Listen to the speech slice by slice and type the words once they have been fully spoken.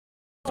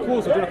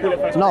cause, or do you call it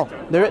first No,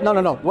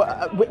 creator?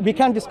 no. We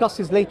can discuss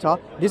this later.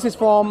 This is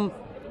from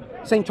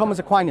St. Thomas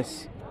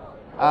Aquinas.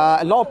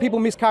 A lot of people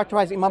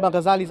mischaracterize Imam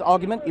Ghazali's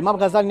argument. Imam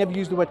Ghazali never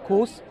used the word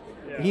cause.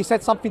 He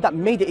said something that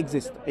made it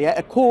exist. Yeah,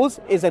 a cause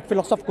is a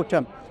philosophical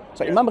term.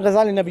 So Imam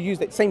Ghazali never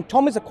used it. St.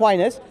 Thomas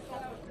Aquinas,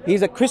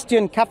 he's a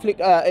Christian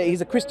Catholic,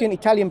 he's a Christian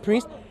Italian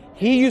priest.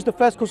 He used the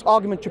first cause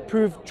argument to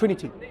prove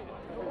Trinity.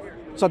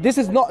 So this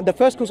is not the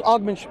first cause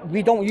argument.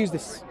 We don't use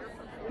this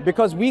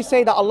because we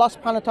say that Allah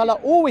subhanahu wa ta'ala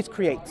always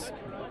creates.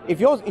 If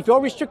you're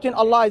restricting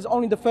Allah is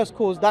only the first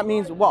cause, that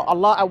means what?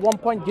 Allah at one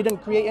point didn't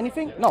create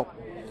anything? No.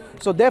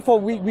 So therefore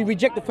we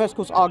reject the first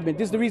cause argument.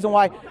 This is the reason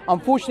why,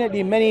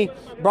 unfortunately, many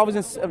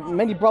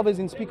brothers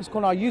in Speaker's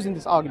Corner are using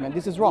this argument.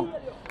 This is wrong.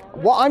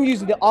 What I'm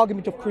using, the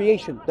argument of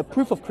creation, the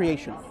proof of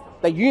creation,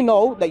 that you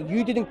know that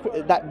you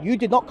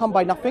did not come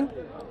by nothing.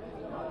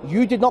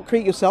 You did not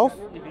create yourself,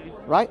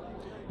 right?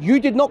 You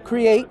did not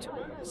create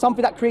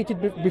something that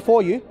created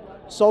before you.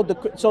 So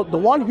the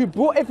one who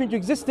brought everything to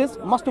existence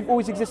must have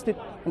always existed,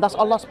 and that's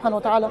Allah subhanahu wa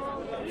ta'ala.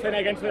 Say that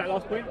again for that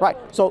last point. Right.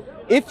 So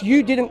if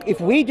we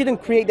didn't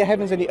create the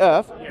heavens and the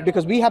earth,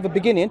 because we have a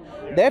beginning,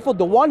 therefore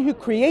the one who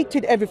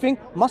created everything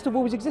must have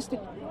always existed.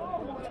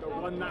 The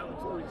one that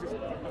always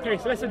existed. Okay,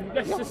 so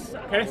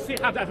let's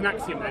have that as an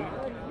axiom then.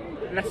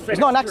 It's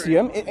not an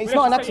axiom. It's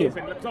not an axiom.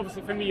 Because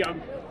obviously for me,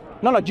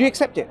 No. Do you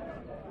accept it?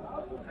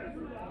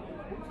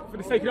 for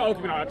the sake of the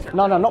argument, I accept.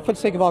 No, not for the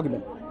sake of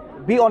argument.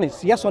 Be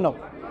honest. Yes or no?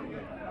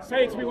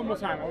 Say it to me one more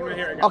time. I want to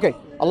hear it again. Okay.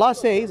 Allah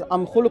says,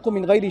 "Am khuluqu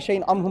min ghayri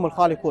shay'in am humul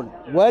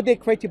khaliqun." Were they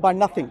created by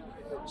nothing?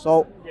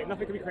 So. Yeah,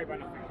 nothing can be created by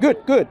nothing.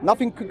 Good.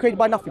 Nothing created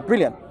by nothing.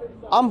 Brilliant.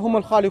 Am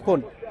humul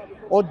khaliqun.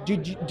 Or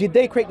did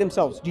they create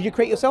themselves? Did you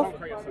create yourself? Don't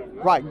create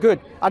yourself. Right. Good.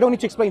 I don't need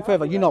to explain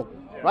further. You know,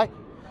 right?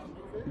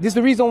 This is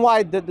the reason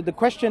why the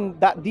question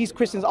that these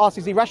Christians ask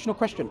is an irrational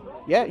question.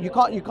 Yeah. You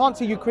can't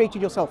say you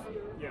created yourself.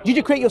 Yeah. Did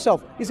you create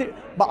yourself?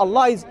 But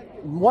Allah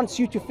wants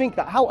you to think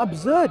that how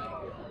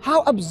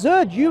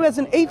absurd you as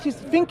an atheist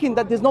thinking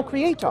that there's no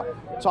creator.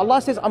 So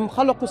Allah says, "Am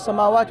khalaqu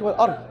samawati wal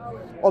ard,"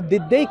 or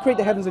did they create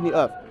the heavens and the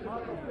earth?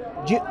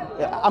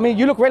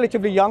 You look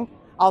relatively young.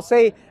 I'll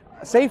say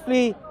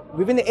safely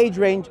within the age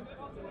range,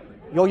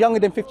 you're younger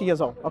than 50 years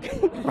old.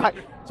 Okay, right?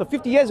 So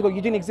 50 years ago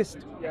you didn't exist.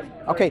 Yeah.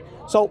 Okay,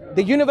 so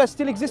the universe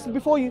still existed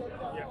before you.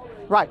 Yeah.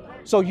 Right.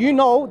 So you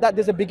know that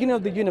there's a beginning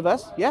of the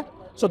universe. Yeah.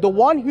 So the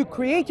one who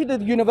created the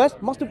universe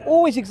must have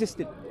always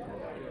existed.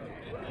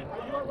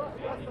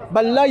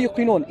 But la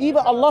yuqinun. Even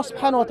Allah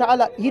subhanahu wa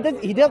ta'ala,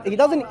 he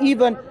doesn't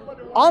even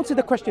answer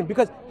the question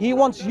because he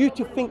wants you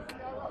to think,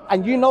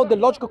 and you know the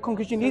logical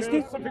conclusion is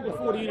to something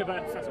before the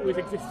universe that's always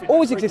existed.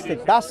 always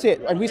existed. That's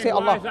it. And we say Why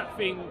Allah. is that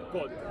thing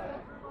God?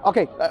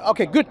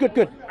 Okay,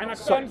 good. And I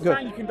So, understand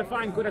good. you can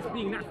define good as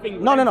being that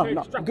thing. No. but then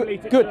to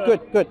extrapolate it to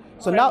Good.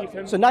 So now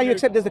terms, you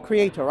accept there's a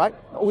creator, right?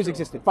 Always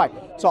existed. Fine.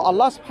 So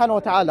Allah subhanahu wa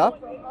ta'ala,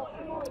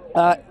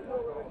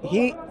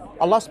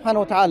 Allah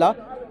subhanahu wa ta'ala,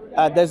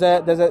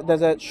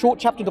 there's a short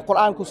chapter in the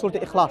Quran called Surah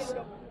Al-Ikhlas.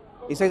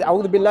 He says,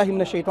 "A'udhu billahi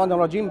minash shaitanir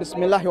rajim.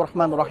 Bismillahir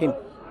rahmanir rahim.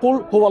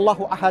 Qul huwa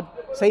Allahu ahad."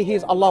 Say He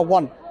is Allah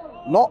one,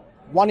 not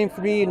one in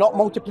three, not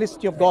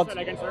multiplicity of gods. Say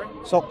that again, sorry.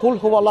 So Qul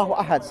huwa Allahu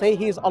ahad. Say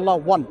He is Allah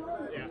one.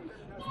 Yeah.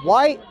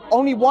 Why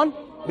only one?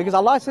 Because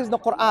Allah says in the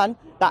Quran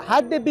that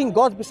had there been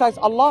gods besides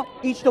Allah,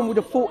 each of them would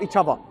have fought each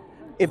other.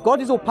 If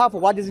God is all powerful,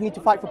 why does He need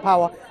to fight for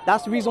power?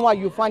 That's the reason why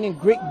you find in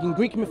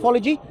Greek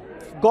mythology,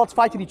 gods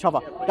fighting each other.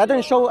 That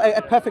doesn't show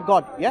a perfect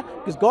God, yeah?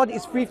 Because God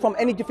is free from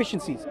any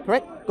deficiencies,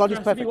 correct? God is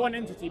It has to be perfect. one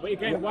entity, but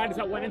again, why does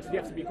that one entity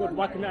have to be good?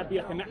 Why can that be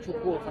like a natural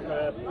cause, like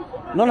a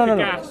No.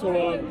 gas or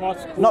a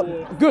particle? No,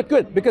 or...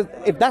 good. Because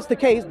if that's the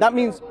case, that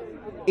means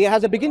it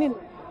has a beginning.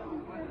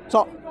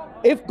 So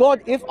if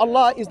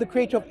Allah is the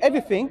creator of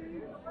everything,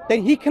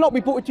 then He cannot be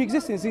brought into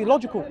existence. It's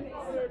illogical.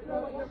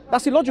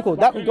 That's illogical.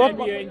 Why That couldn't God.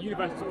 there be a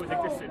universe that's always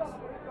existed?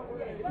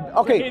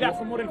 Okay. I hear that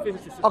from modern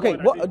physicists as Okay.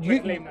 well, that What they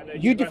claim that the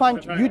you universe define?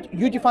 is eternal.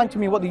 You define to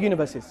me what the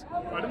universe is.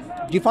 Pardon?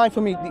 Define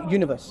for me the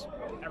universe.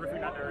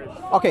 Everything that there is.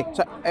 Okay.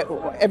 So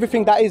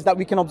everything that is that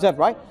we can observe,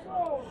 right?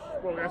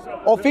 Well, that's-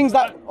 Or things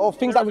that we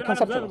There's an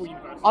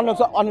conceptualize.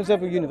 unobservable universe.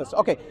 Unobservable universe.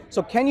 Okay.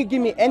 So can you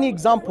give me any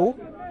example,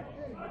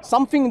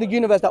 something in the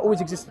universe that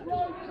always existed?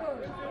 No.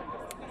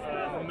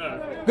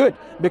 Good,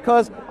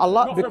 because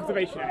Allah. Not for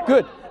observation, anyway.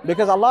 Good,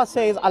 because Allah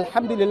says,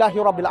 "Alhamdulillahi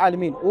Rabbil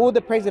Alameen." All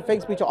the praise and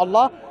thanks be to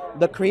Allah,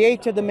 the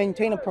Creator, the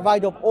Maintainer,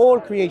 Provider of all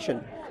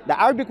creation. The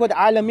Arabic word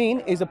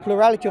 "alameen" is a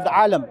plurality of the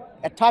alam,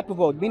 a type of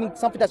world, meaning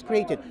something that's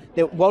created.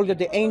 The world of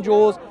the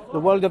angels, the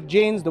world of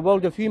jinns, the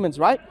world of humans,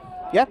 right?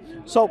 Yeah.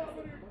 So,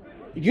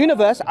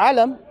 universe,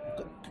 alam,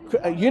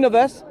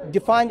 universe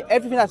defined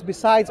everything that's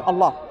besides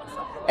Allah.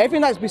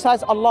 Everything that's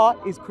besides Allah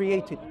is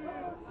created.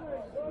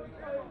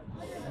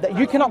 That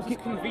you cannot.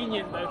 It's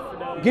convenient though for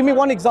the... Give me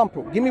one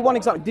example.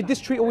 Did this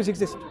tree always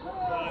exist?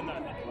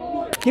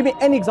 No. Give me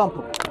any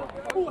example.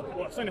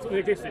 What, something that's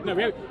always existed? No,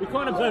 we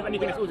can't observe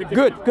anything that's always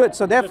existed. Good.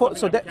 So therefore,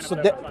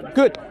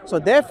 So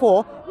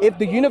therefore, if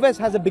the universe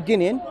has a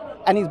beginning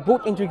and is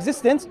brought into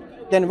existence,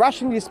 then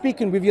rationally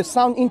speaking, with your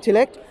sound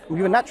intellect, with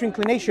your natural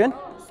inclination,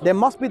 there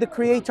must be the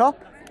creator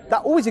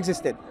that always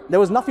existed. There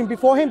was nothing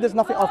before him, there's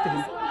nothing after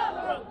him.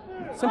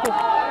 Simple.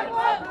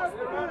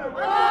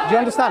 Do you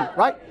understand,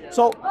 right?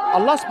 So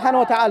Allah subhanahu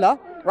wa ta'ala,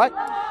 right?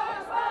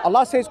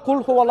 Allah says,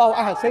 Qul huwallahu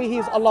ahad, say He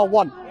is Allah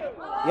one.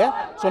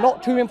 Yeah? So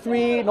not 2 and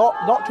 3,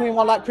 not 2 and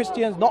 1 like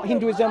Christians, not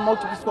Hinduism,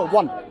 multiple,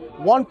 one.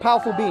 One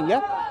powerful being,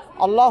 yeah?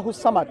 Allahu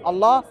Samad,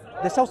 Allah,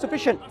 the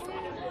self-sufficient.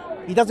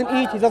 He doesn't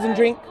eat, He doesn't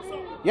drink.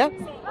 Yeah?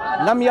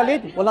 Lam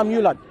yalid wa lam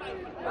yulad.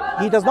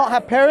 He does not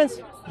have parents,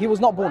 He was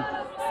not born.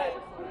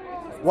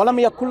 Wa lam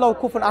yakul lahu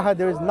kufuwan ahad,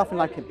 there is nothing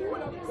like Him.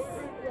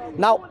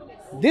 Now,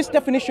 this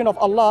definition of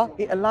Allah,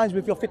 it aligns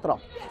with your fitrah.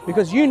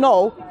 Because you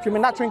know, from a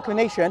natural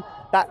inclination,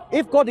 that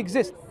if God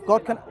exists,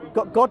 God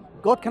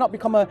cannot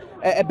become a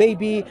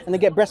baby and then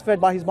get breastfed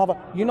by his mother.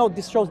 You know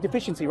this shows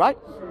deficiency, right?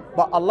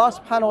 But Allah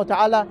subhanahu wa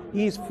ta'ala,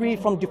 He is free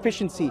from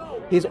deficiency.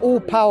 He is all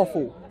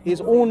powerful. He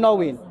is all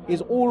knowing. He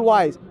is all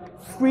wise.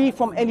 Free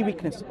from any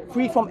weakness.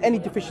 Free from any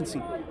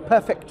deficiency.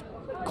 Perfect.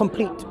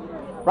 Complete.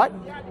 Right?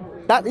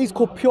 That is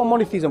called pure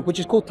monotheism, which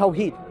is called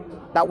Tawheed.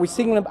 That we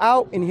single Him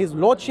out in His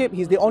Lordship.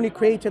 He's the only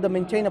creator, the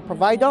maintainer,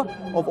 provider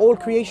of all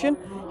creation.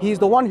 He is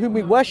the one whom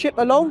we worship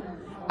alone.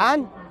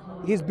 And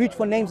His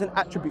beautiful names and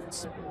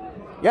attributes.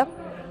 Yeah?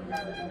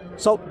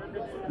 So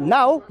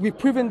now we've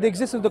proven the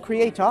existence of the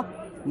Creator.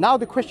 Now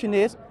the question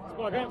is,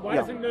 why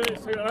isn't the,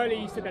 so earlier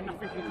you said that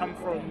nothing can come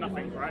from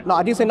nothing, right? No,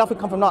 I didn't say nothing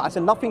come from nothing. I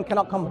said nothing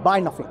cannot come by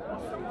nothing.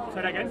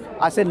 Say that again?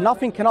 I said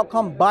nothing cannot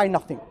come by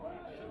nothing.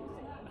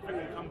 Nothing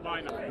can come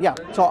by nothing. Yeah.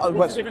 So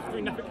what's the difference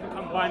between nothing can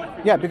come by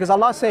nothing? Yeah, because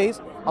Allah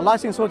says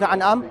in Surah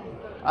Al-An'am,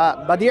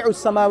 Badi'us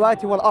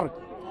samawati wal ard,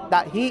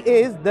 that He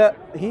is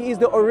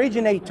the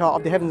originator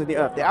of the heavens and the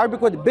earth. The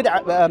Arabic word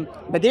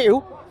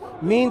Badi'u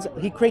means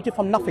He created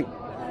from nothing.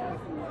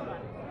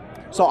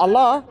 So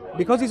Allah,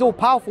 because He's all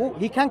powerful,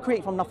 He can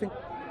create from nothing.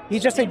 He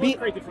just said be.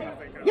 Created from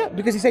nothing. Yeah,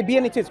 because He said be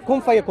and it is.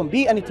 Kun fayakun,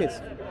 be and it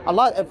is.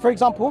 Allah, for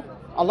example,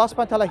 Allah subhanahu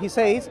wa ta'ala, He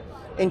says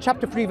in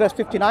chapter 3 verse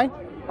 59,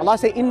 Allah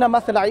says, Inna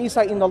mathala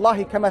Isa inna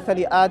Allahi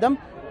kamathali Adam,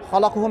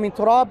 khalaqahu min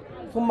turab,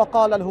 thumma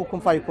qala lahu kun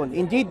fayakun.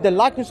 Indeed, the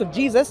likeness of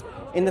Jesus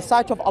in the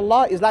sight of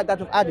Allah is like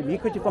that of Adam. He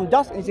created from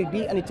dust and He said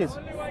be and it is.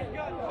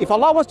 If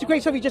Allah wants to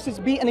create something, He just says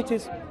be and it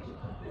is.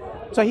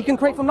 So He can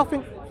create from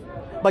nothing.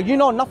 But you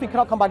know nothing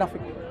cannot come by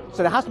nothing.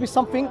 So there has to be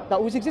something that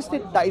always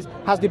existed, that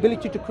has the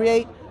ability to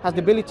create, has the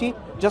ability,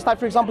 just like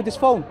for example this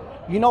phone.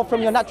 You know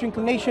from your natural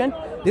inclination,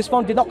 this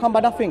phone did not come by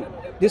nothing.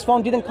 This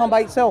phone didn't come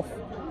by itself.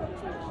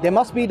 There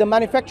must be the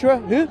manufacturer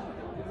who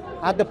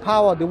had the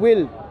power, the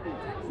will,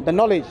 the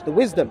knowledge, the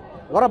wisdom.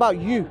 What about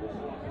you?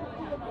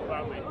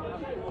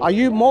 Are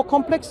you more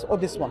complex or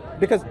this one?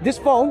 Because this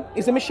phone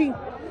is a machine.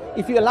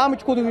 If you allow me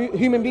to call the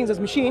human beings as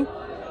machine,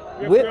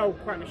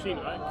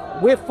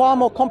 we're far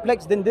more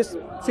complex than this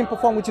simple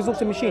phone, which is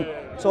also a machine.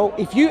 So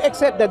if you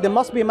accept that there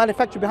must be a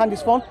manufacturer behind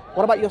this phone,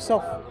 what about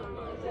yourself?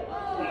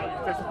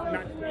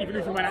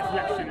 Evolution by natural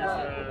selection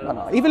is...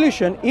 No.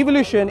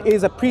 Evolution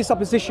is a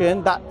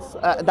presupposition that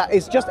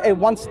is just a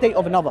one state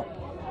of another,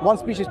 one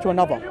species to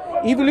another.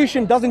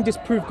 Evolution doesn't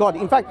disprove God.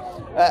 In fact,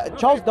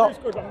 Charles Darwin...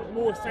 I'm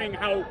more saying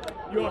how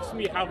you asked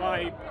me how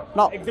I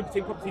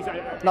exhibiting properties...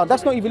 No,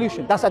 that's not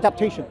evolution, that's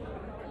adaptation.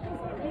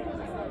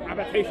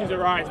 Adaptations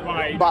arise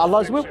by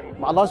Allah's will.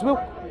 By Allah's will.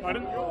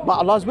 Pardon? By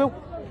Allah's will.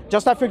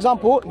 Just like, for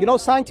example, you know,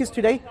 scientists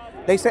today,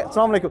 they said,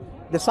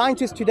 the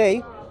scientists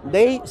today,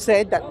 they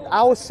said that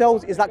our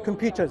cells is like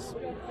computers.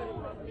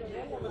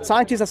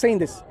 Scientists are saying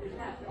this.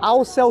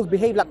 Our cells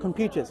behave like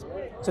computers.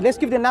 So let's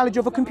give the analogy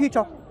of a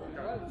computer,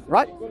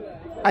 right?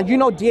 And you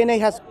know DNA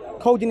has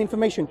coding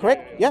information,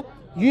 correct? Yeah?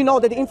 You know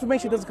that the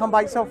information doesn't come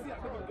by itself.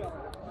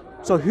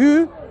 So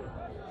who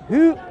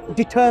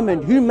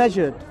determined, who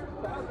measured?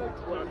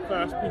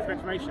 First piece of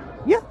information.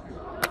 Yeah.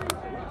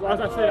 Well,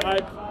 as I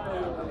said,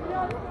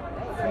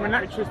 from a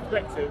natural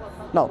perspective.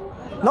 No,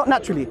 not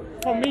naturally.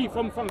 From me,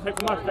 from my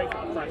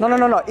perspective. Sorry.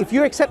 No. If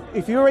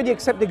you already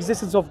accept the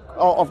existence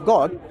of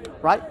God,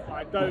 right?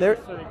 I don't.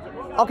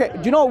 Okay.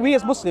 Do you know we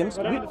as Muslims?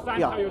 I don't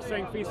understand how you're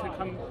saying things can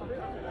come.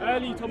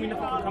 Earlier you told me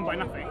nothing can come by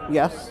nothing.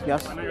 Yes.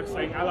 I know you're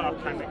saying Allah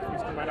can make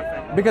things come by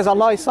nothing. Because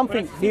Allah is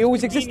something. He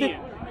always existed.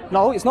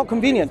 No, it's not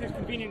convenient.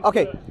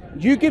 Okay.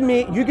 You give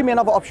me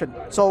another option.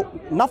 So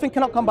nothing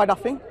cannot come by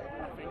nothing.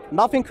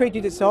 Nothing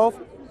created itself.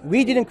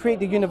 We didn't create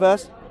the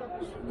universe.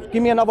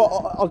 Give me another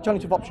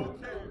alternative option.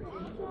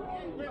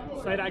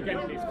 Say that again,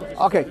 please.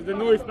 Okay. The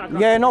noise back up.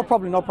 Yeah, no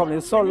problem.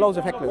 There's so loads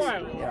of hecklers.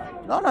 Yeah.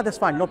 No, that's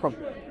fine. No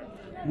problem.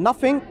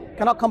 Nothing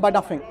cannot come by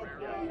nothing.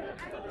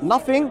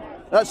 Nothing.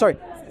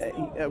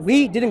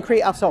 We didn't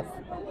create ourselves.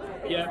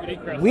 Yeah, we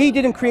didn't create. We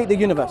didn't create the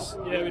universe.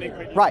 Yeah, we didn't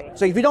create. Right.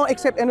 So if you don't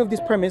accept any of this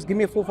premise, give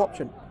me a fourth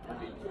option.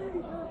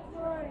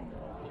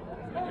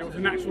 It was a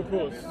natural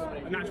cause,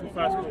 a natural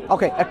first cause.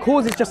 Okay, a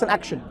cause is just an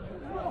action.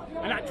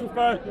 An actual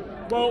first.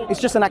 Well, it's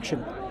just an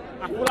action.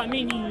 I feel like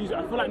me and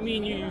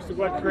you use the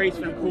word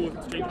creation and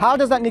cause. How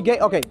does that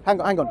negate? Okay, hang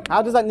on.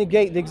 How does that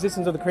negate the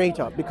existence of the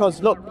Creator?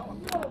 Because look,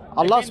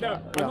 Allah.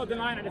 Again, I'm not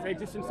denying that there's the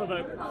existence of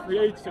a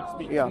creator, so to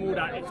speak. Yeah. More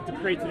that it's the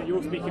creator that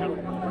you're speaking of.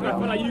 And I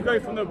feel like you go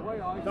from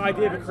the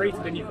idea of a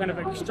creator, then you kind of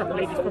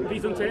extrapolate these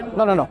properties onto him.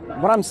 No.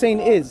 What I'm saying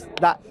is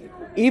that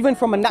even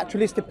from a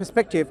naturalistic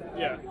perspective,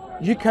 Yeah.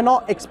 you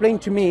cannot explain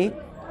to me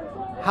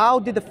how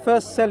did the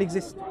first cell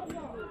exist?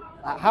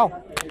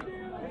 How?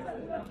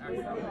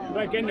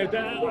 But again,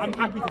 no, I'm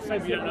happy to say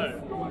we don't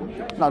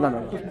know.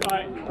 No.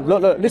 Like,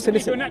 Look, listen.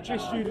 if you're a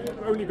naturalist, you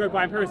only go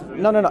by empiricism.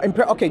 No.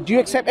 Okay, do you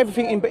accept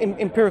everything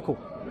empirical?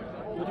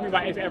 What do you mean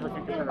by is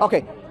everything empirical?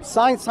 Okay,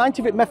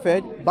 scientific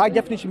method by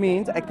definition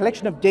means a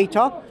collection of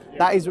data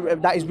that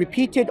is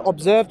repeated,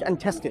 observed, and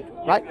tested.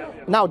 Right?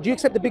 Now, do you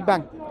accept the Big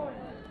Bang?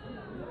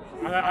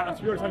 To be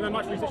honest, I've done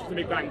much research on the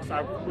Big Bang,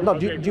 so... No,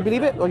 do you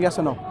believe it, or yes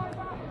or no?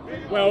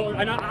 Well,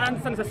 and I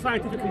understand there's a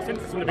scientific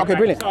consensus on the Big Okay, Bang.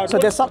 brilliant. So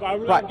there's some...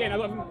 Right. Again,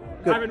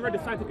 Good. I haven't read the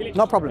scientific literature.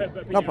 No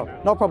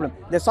problem. No problem.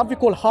 There's something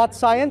called hard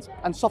science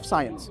and soft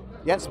science.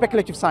 Yeah,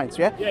 speculative science.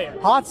 Yeah.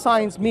 Hard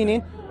science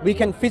meaning we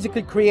can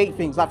physically create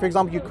things. Like for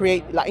example, you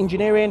create like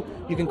engineering.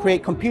 You can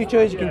create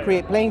computers. You can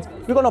create planes.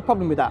 We've got no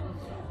problem with that.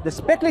 The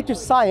speculative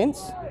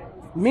science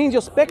means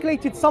you're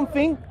speculated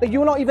something that you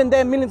were not even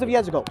there millions of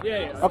years ago.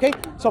 Okay.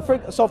 So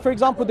for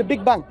example, the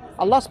Big Bang.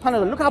 Allah subhanahu wa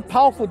ta'ala, look how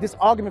powerful this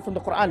argument from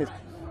the Quran is.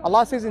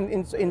 Allah says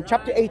in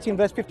chapter 18,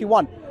 verse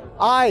 51.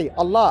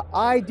 Allah,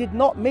 I did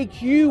not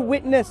make you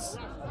witness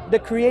the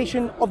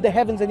creation of the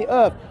heavens and the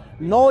earth,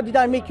 nor did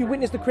I make you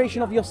witness the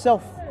creation of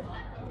yourself.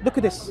 Look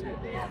at this.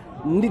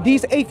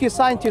 These atheist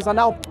scientists are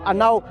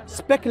now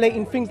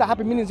speculating things that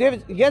happened millions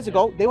of years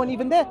ago. They weren't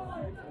even there,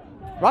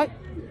 right?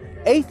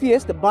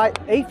 Atheists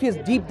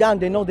deep down,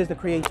 they know there's the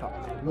creator.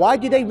 Why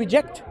did they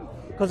reject?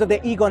 Because of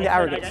their ego and their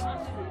arrogance.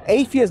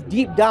 Atheists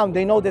deep down,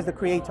 they know there's the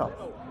creator,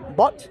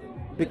 but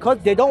because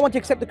they don't want to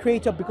accept the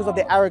creator because of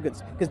their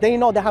arrogance, because they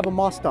know they have a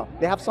master,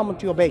 they have someone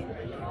to obey.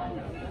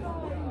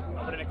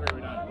 I wouldn't agree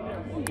with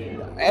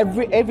that.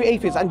 Every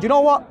atheist, and do you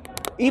know what?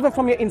 Even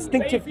from your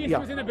instinctive,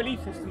 atheism isn't a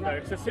belief system though.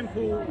 It's a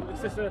simple.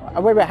 It's just a.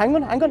 Wait, hang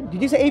on.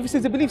 Did you say atheism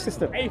is a belief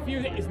system?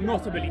 Atheism is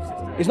not a belief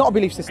system. It's not a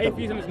belief system.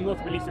 Atheism is not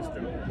a belief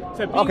system.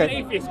 So being an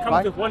atheist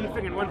comes with one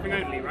thing and one thing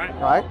only, right?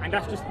 Right. And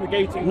that's just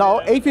negating.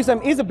 No,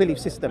 atheism is a belief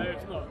system. No,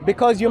 it's not.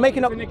 Because you're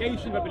making up. It's a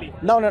negation of a belief.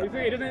 No.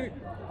 It doesn't.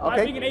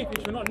 By being an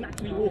atheist, you're not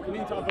naturally walking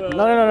into other.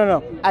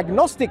 No.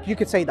 Agnostic, you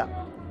could say that.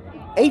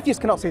 Atheists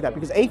cannot say that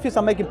because atheists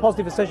are making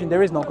positive assertion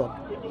there is no God.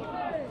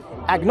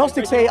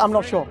 Agnostics say I'm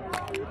not sure.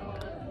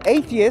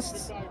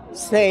 Atheists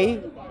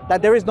say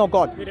that there is no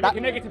God. They make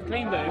a negative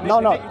claim though.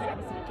 No.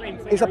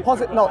 It's a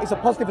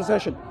positive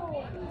assertion.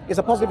 It's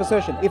a positive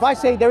assertion. If I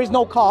say there is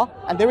no car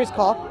and there is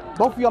car,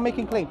 both of you are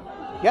making claim.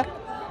 Yeah?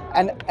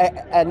 And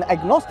an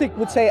agnostic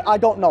would say I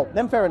don't know.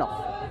 Then fair enough.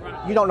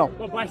 Right. You don't know.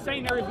 But by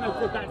saying there is no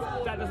God,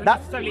 that doesn't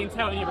necessarily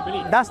entail any other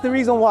belief. That's the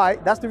reason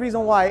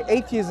why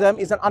atheism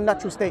is an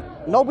unnatural state.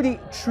 Nobody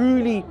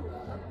truly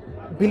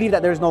believes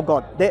that there is no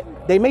God.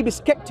 They may be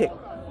skeptic,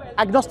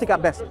 agnostic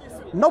at best.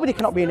 Nobody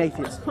cannot be an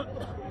atheist.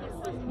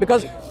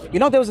 Because,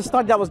 there was a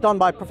study that was done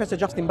by Professor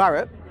Justin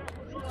Barrett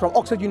from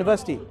Oxford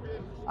University.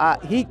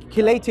 He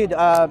collated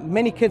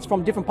many kids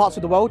from different parts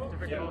of the world,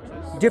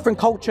 different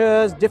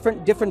cultures,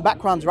 different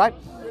backgrounds, right?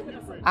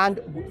 And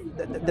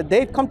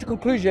they've come to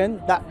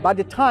conclusion that by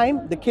the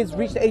time the kids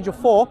reach the age of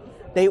 4,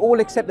 they all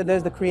accept that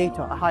there's the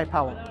creator, a higher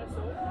power.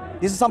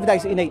 This is something that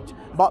is innate.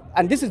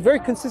 And this is very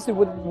consistent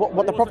with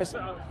what the Prophet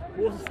said.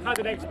 How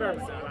did they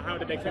experiment? How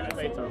did they accept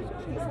the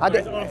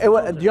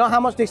data? Do you know how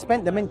much they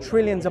spent? They meant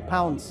trillions of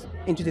pounds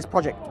into this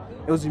project.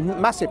 It was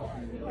massive.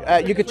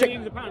 You could check.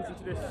 Trillions of pounds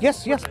into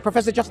this? Yes,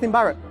 Professor Justin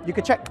Barrett. You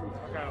could check.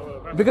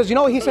 Because you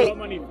know what he says?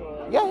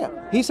 Yeah.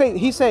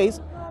 He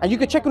says, and you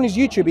could check on his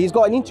YouTube. He's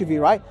got an interview,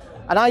 right?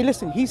 And I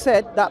listened. He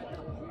said that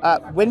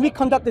when we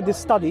conducted this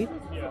study,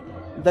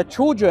 the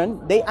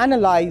children, they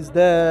analyze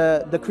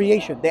the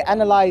creation. They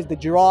analyze the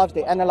giraffes.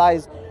 They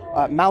analyze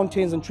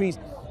mountains and trees.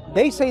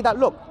 They say that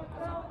look,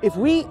 if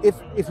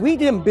we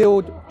didn't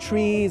build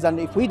trees and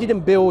if we didn't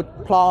build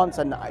plants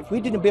and if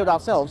we didn't build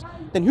ourselves,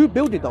 then who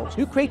built those?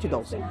 Who created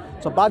those?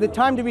 So by the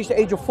time they reach the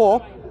age of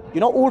 4,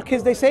 all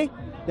kids they say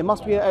there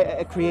must be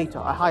a creator,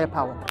 a higher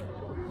power.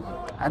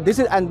 And this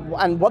is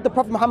and what the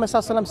Prophet Muhammad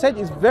ﷺ said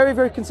is very,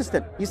 very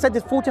consistent. He said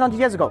this 1400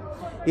 years ago.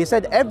 He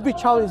said every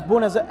child is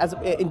born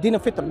in din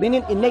al-fitr,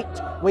 meaning innate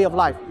way of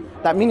life.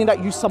 That meaning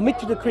that you submit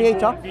to the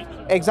creator,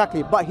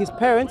 exactly. But his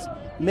parents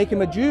make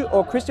him a Jew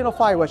or Christian or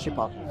fire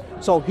worshipper.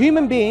 So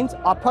human beings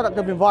are product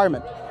of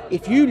environment.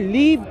 If you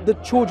leave the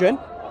children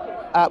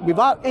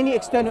without any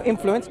external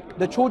influence,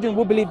 the children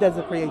will believe there's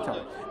a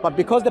creator. But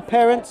because the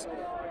parents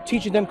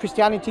teaching them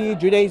Christianity,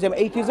 Judaism,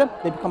 atheism,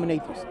 they become an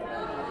atheist.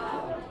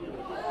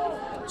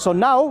 So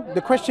now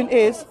the question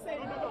is,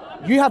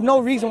 you have no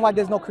reason why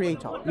there's no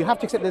creator. You have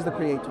to accept there's the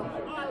creator.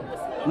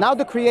 Now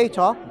the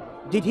creator,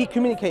 did he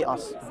communicate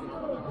us?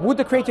 Would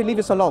the creator leave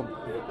us alone?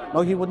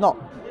 No, he would not.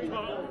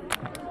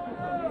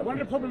 One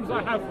of the problems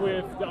I have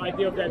with the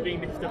idea of there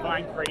being this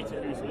divine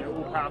creator who's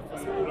all powerful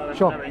and all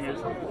Sure. knowing is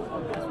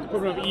the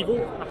problem of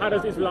evil. How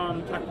does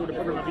Islam tackle the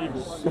problem of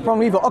evil? The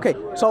problem of evil. Okay,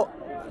 so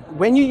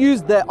when you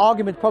use the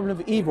argument problem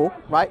of evil,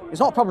 right? It's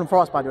not a problem for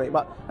us, by the way,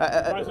 but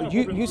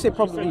you say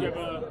problem of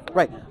evil,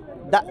 right?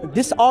 That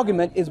this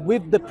argument is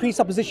with the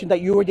presupposition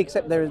that you already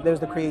accept there's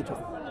the creator.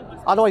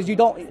 Otherwise, you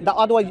don't.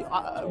 Otherwise,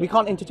 we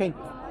can't entertain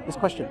this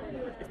question.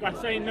 It's by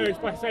saying no. It's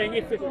by saying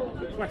if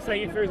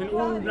there is an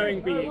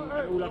all-knowing being,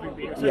 an all-loving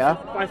being. So Yeah.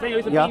 By saying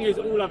there's a being who is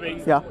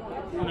all-loving, Yeah.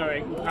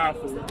 all-knowing,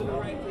 all-powerful,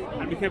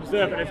 and we can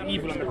observe that there's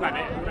evil on the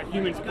planet, that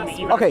humans can be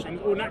evil, Okay.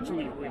 actions, all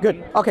natural evil.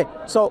 Good. Okay.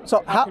 So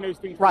how? can those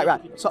things be Right.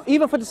 related? So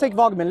even for the sake of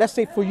argument, let's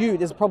say for you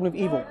there's a problem of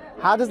evil.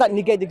 How does that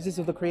negate the existence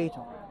of the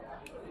creator?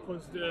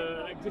 Because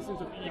the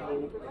existence of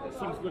evil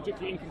seems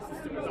logically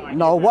inconsistent with that.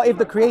 No. What if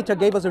the creator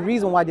gave us a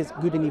reason why there's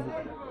good and evil?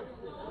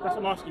 That's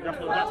what I'm asking. That's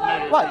what I'd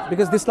like to know. Right.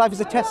 Because this life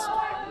is a test.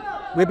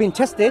 We're being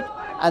tested,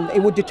 and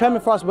it would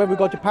determine for us whether we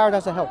go to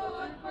paradise or hell.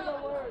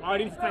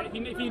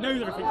 If he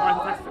knows everything, why is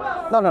he testing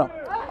us? No.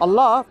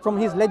 Allah, from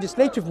His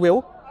legislative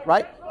will,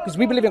 right? Because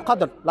we believe in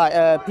qadr, like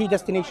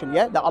predestination,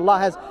 yeah? That Allah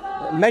has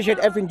measured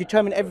everything,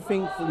 determined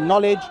everything,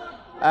 knowledge,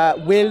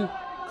 will,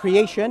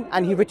 creation,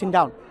 and He written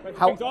down. But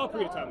things are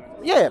predetermined.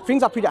 Yeah,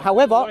 things are predetermined.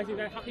 However, Why is he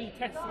there? How can you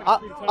test something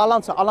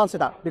predetermined? I'll answer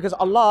that. Because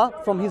Allah,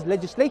 from His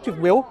legislative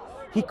will,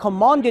 He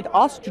commanded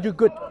us to do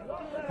good.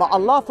 But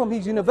Allah, from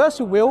His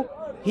universal will,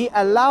 He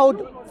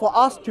allowed for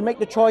us to make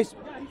the choice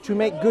to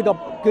make good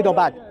or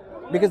bad.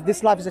 Because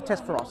this life is a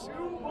test for us.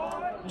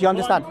 Do you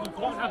understand? You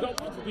can't have the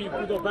option to do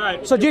good or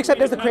bad. So do you accept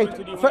there's the creator?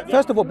 Predetermined to do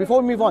First of all,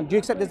 before we move on, do you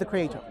accept there's the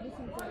creator?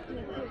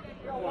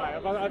 Why?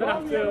 I don't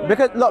have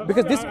to.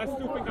 Because this. I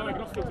still think I'm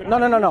agnostic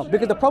to No.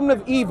 Because the problem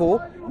of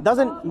evil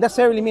doesn't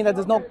necessarily mean that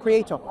there's no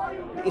creator.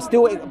 It's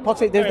still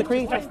possible there's the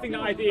creator. Testing the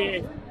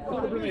idea. The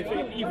problem is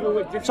that evil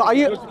exists. So are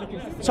you?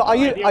 So are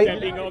you? Are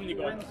being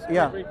omnigods?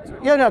 Yeah.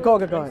 Yeah. No. Go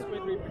ahead.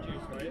 Squid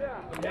reproduce, right?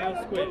 The male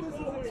squid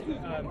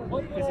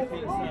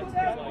physically inserts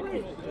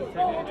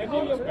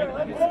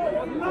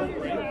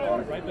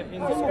right? But in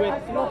the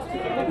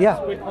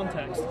squid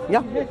context,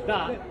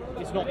 that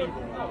is not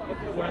evil.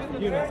 Whereas for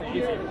humans it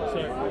is evil. So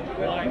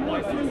why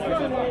is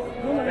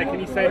it? Can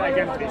you say that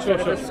again, please? Sure.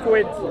 The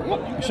squid.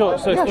 Sure.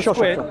 So Yeah, the sure,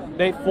 squid, sure.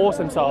 they force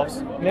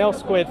themselves. Male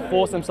squid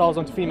force themselves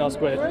onto female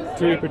squid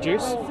to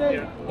reproduce.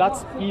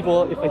 That's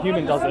evil if a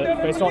human does it,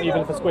 but it's not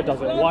evil if a squid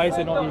does it. Why is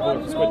it not evil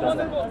if a squid does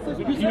it?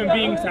 Human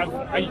beings have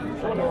a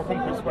moral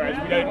complex, whereas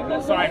we don't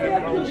assign a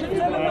moral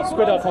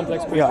Squid out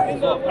complex. Yeah.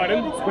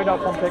 Pardon? Squid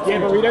out complex. Yeah,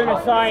 but we don't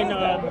assign.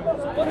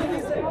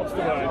 What's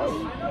the word?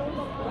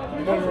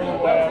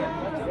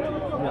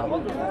 Moral.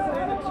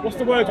 What's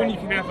the word when you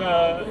can have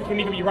you can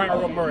either be right or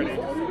wrong morally?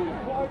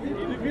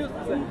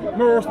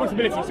 Moral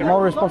responsibility. Sorry.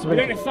 Moral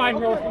responsibility. We don't assign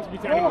moral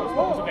responsibility to animals.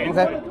 Okay.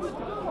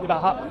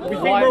 We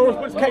think moral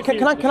responsibility.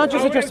 Can I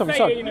just address something?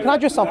 Sorry. Can I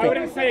address something?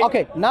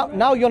 Okay.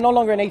 Now you're no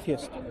longer an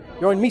atheist.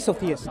 You're a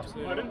mesotheist.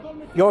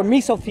 You're a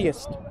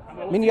mesotheist.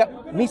 Meaning you're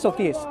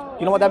mesotheist.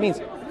 You know what that means?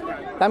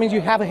 That means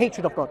you have a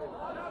hatred of God.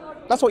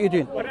 That's what you're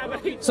doing.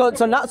 So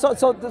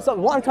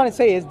what I'm trying to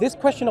say is this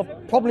question of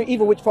problem of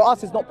evil, which for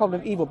us is not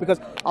problem of evil, because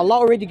Allah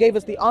already gave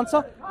us the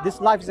answer.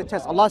 This life is a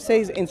test. Allah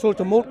says in Surah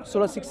Al-Mulk,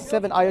 Surah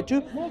 67, Ayah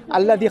 2,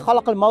 الَّذِي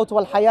خَلَقَ الْمَوْتَ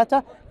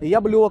وَالْحَيَاةَ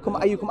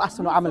لِيَبْلُوَكُمْ أَيُّكُمْ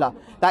أَحْسَنُ عَمَلًا.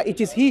 That it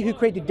is He who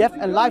created death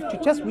and life to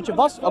test which of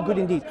us are good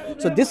indeed.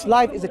 So this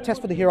life is a test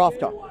for the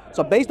hereafter.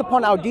 So based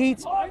upon our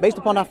deeds, based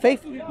upon our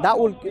faith, that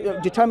will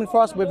determine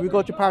for us whether we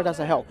go to paradise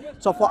or hell.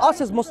 So for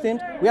us as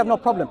Muslims, we have no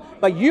problem.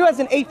 But you as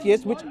an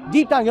atheist, which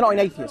deep down you're not an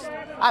atheist.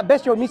 At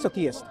best, you're a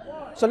mesotheist.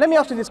 So let me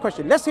ask you this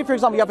question. Let's say, for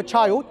example, you have a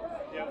child.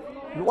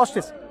 Watch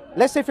this.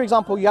 Let's say, for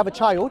example, you have a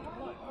child.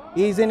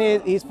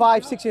 He's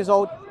 5, 6 years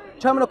old.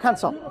 Terminal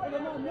cancer.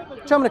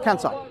 Terminal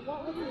cancer.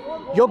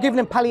 You're giving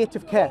him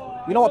palliative care.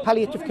 You know what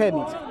palliative care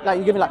means? Like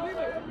you're giving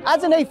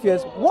as an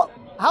atheist,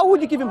 how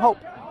would you give him hope?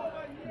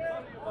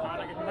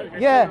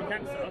 Yeah.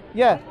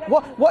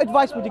 What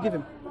advice would you give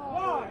him?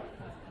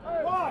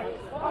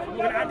 I'm going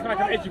to act like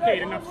I'm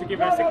educated enough to give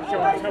a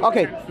 6-year-old.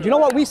 Okay, do you know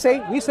what we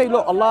say? We say,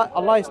 look,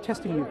 Allah is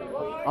testing you.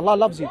 Allah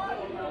loves you.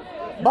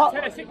 But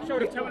Tell a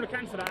 6-year-old of terminal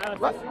cancer that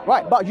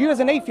right, but you as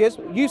an atheist,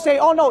 you say,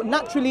 oh no,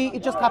 naturally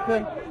it just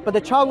happened. But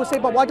the child will say,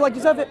 but why do I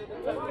deserve it?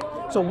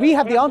 So we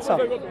have the answer.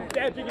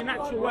 Their big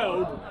natural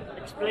world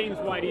explains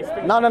why these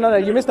things. No,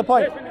 you missed the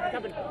point. The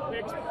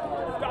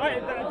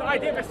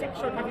idea of a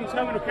 6-year-old having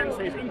terminal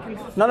cancer is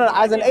inconsistent. No,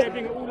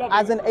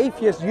 as an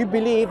atheist, you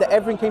believe that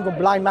everything came from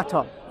blind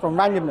matter, from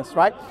randomness,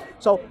 right?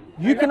 So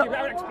you can.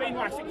 That would explain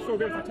why a 6-year-old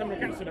goes for terminal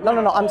cancer.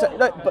 No. I'm saying,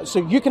 but so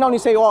you can only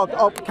say,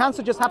 oh,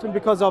 cancer just happened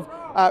because of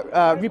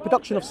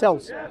reproduction of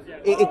cells.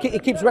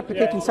 It keeps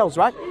replicating cells,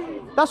 right?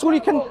 That's all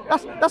you can.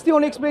 That's the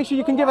only explanation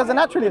you can give as a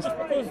naturalist.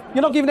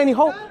 You're not giving any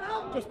hope.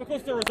 Just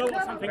because the result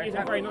of something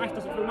isn't very nice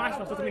doesn't feel nice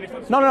for us, doesn't mean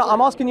it's not. No.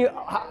 I'm asking you,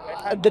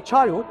 the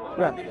child.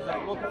 Yeah.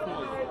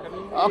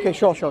 Okay,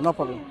 sure, no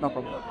problem.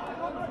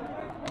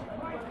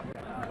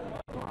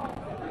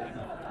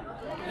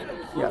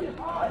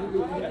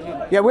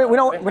 Yeah, we're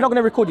not going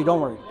to record you.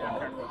 Don't worry.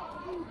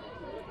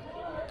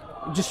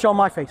 Just show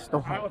my face.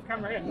 Don't worry. With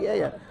camera here.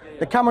 Yeah.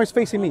 The camera is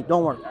facing me.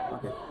 Don't worry.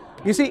 Okay.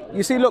 You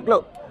see.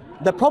 Look.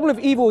 The problem of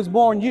evil is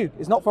more on you.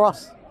 It's not for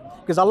us,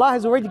 because Allah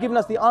has already given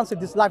us the answer.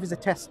 This life is a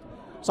test.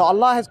 So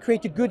Allah has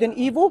created good and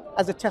evil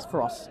as a test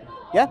for us.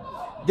 Yeah.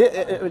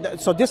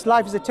 So this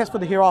life is a test for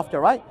the hereafter,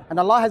 right? And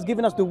Allah has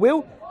given us the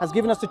will, has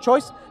given us the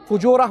choice.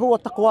 Fujurahu wa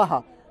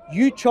taqwaha.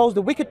 You chose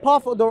the wicked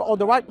path or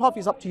the right path,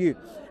 is up to you.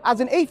 As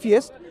an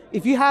atheist,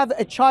 if you have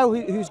a child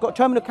who's got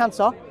terminal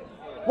cancer,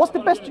 what's the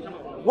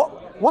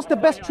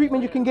best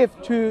treatment you can give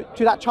to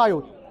that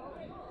child?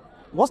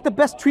 What's the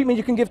best treatment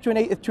you can give to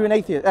an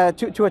atheist,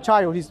 to a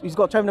child who's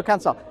got terminal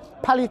cancer?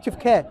 Palliative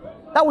care.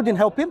 That wouldn't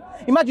help him.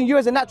 Imagine you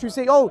as a naturalist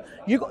say, "Oh,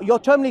 you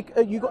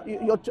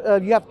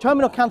have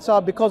terminal cancer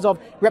because of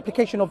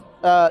replication of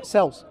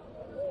cells."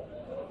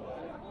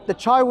 The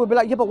child will be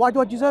like, "Yeah, but why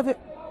do I deserve it?"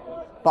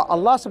 But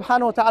Allah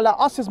subhanahu wa ta'ala,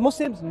 us as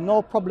Muslims,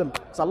 no problem.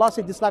 So Allah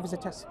said this life is a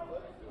test.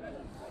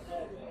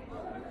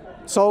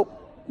 So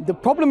the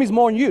problem is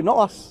more on you, not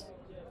us.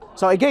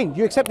 So again,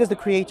 you accept as the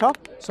creator.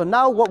 So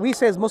now what we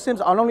say as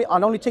Muslims, I'll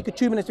only take you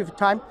 2 minutes of your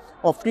time,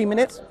 or 3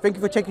 minutes. Thank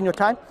you for taking your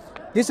time.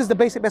 This is the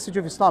basic message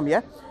of Islam,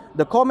 yeah?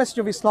 The core message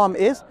of Islam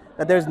is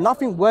that there is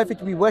nothing worthy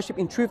to be worshipped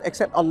in truth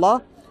except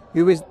Allah,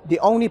 who is the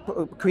only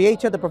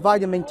creator, the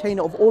provider,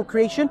 maintainer of all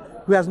creation,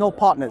 who has no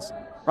partners,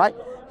 right?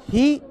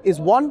 He is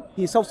one,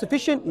 he is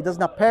self-sufficient, he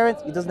doesn't have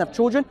parents, he doesn't have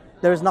children,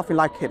 there is nothing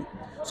like him.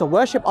 So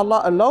worship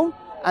Allah alone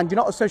and do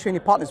not associate any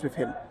partners with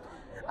him.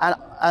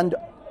 And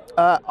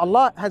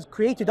Allah has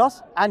created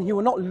us and he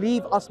will not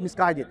leave us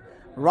misguided.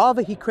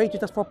 Rather, he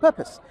created us for a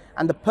purpose.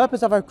 And the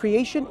purpose of our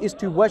creation is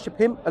to worship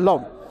him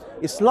alone.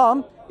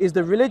 Islam is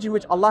the religion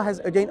which Allah has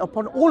ordained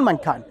upon all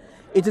mankind.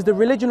 It is the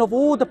religion of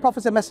all the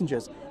prophets and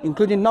messengers,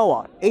 including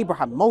Noah,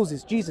 Abraham,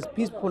 Moses, Jesus,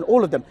 peace be upon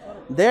all of them.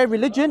 Their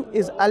religion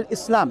is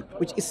Al-Islam,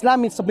 which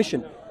Islam means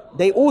submission.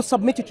 They all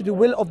submitted to the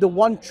will of the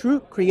one true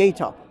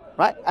creator,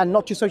 right? And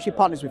not to associate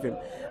partners with him.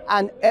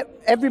 And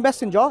every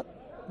messenger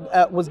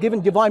was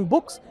given divine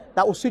books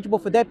that were suitable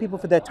for their people,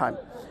 for their time.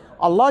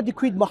 Allah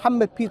decreed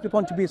Muhammad, peace be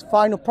upon him, to be his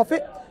final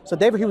prophet. So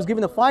therefore he was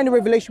given the final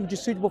revelation which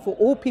is suitable for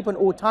all people in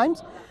all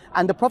times.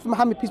 And the Prophet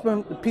Muhammad,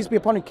 peace be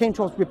upon him, came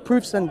to us with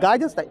proofs and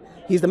guidance that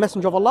he is the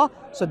messenger of Allah.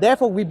 So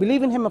therefore we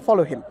believe in him and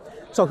follow him.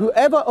 So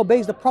whoever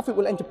obeys the Prophet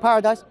will enter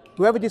paradise.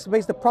 Whoever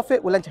disobeys the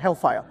Prophet will enter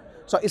hellfire.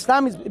 So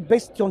Islam is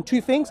based on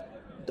two things: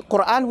 the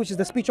Quran, which is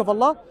the speech of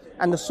Allah,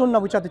 and the Sunnah,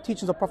 which are the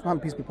teachings of Prophet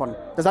Muhammad, peace be upon him.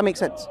 Does that make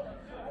sense?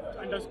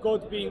 And does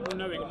God, being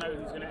all-knowing, know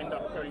who's going to end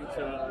up going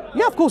to...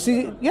 Yeah, of course.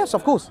 Yes,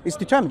 of course. It's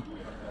determined.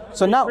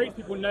 So now... He creates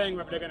people knowing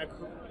whether they're going to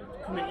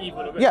commit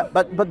evil or good. Yeah,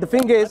 but the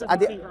thing is...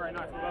 That doesn't seem very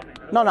nice and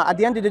loving, No, at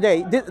the end of the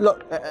day,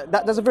 look,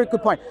 that's a very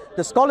good point.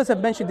 The scholars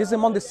have mentioned this is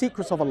among the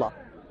secrets of Allah.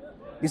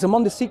 It's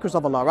among the secrets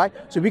of Allah, right?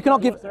 So we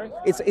cannot give...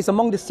 It's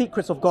among the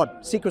secrets of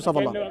God, secrets of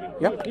Allah. No,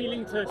 yeah?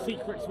 appealing to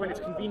secrets when it's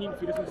convenient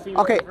for you doesn't seem...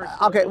 Okay,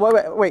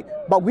 wait.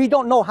 But we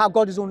don't know how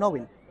God is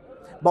all-knowing.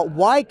 But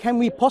why can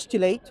we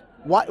postulate...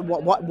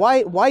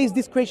 Why is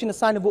this creation a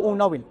sign of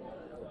all-knowing?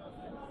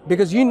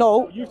 Because you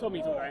know... You told me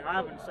he's all-knowing, I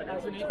haven't. So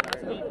that's an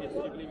atheist. Do you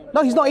believe in...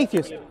 No, he's not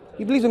atheist.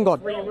 He believes in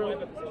God. Free will.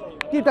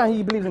 Deep down,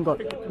 he believes in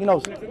God. He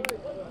knows. So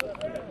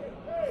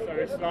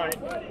it's like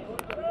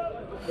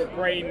the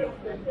brain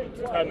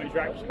determines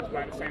your actions, but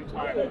at the same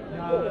time,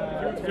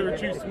 to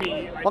reduce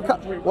me,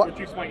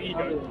 reduce my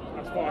ego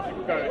as far as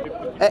you can go.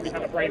 You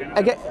have a brain in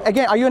it.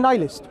 Again, are you a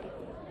nihilist?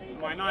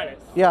 Am I a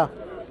nihilist? Yeah.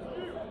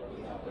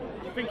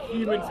 I think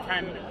humans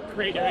can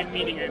create their own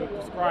meaning and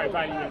prescribe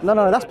value.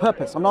 No, that's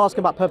purpose. I'm not asking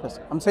about purpose.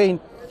 I'm saying,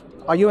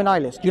 are you a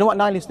nihilist? Do you know what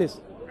nihilist is?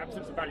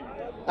 Absence of value.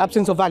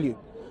 Absence of value.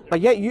 But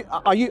yet,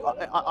 are you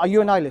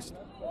a nihilist?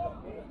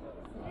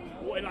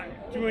 What,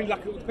 like, do you mean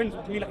like it depends?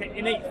 Do you mean like an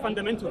innate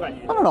fundamental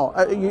value? No.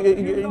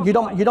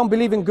 You don't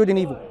believe in good and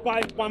evil.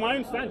 By my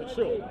own standards,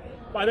 sure.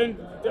 But I don't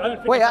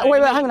think... Wait,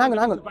 hang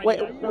on. Wait.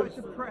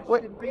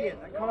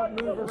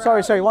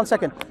 Sorry. 1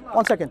 second.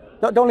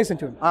 Don't listen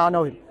to him. I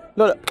know him.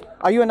 Look,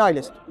 are you a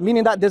nihilist?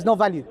 Meaning that there's no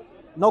value,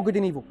 no good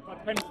and evil.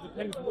 Depends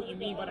on what you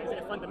mean by that. Is it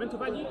a fundamental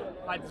value?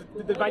 Like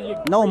the value...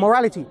 No,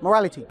 morality. About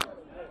morality.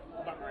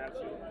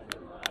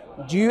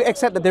 Do you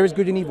accept that there is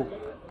good and evil?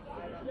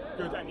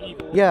 Good and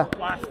evil? Yeah.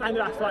 Well,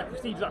 standardized like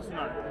procedures, that's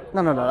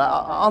no. No.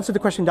 Answer the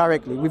question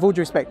directly, with all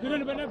due respect. No,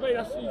 but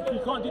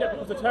you can't do that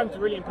because the terms are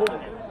really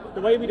important.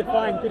 The way we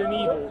define good and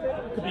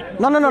evil could be...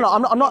 No.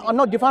 I'm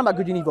not defining about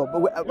good and evil.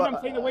 But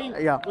I'm saying the way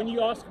when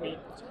you ask me,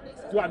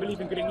 do I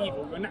believe in good and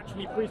evil, you're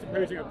naturally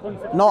presupposing a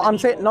concept. No, I'm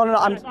saying no.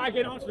 If I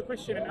get an answer to the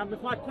question, and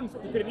if my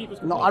concept of good and evil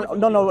is...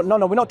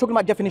 No. We're not talking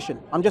about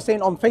definition. I'm just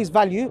saying on face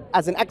value,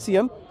 as an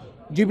axiom,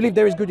 do you believe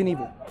there is good and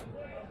evil?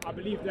 I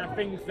believe there are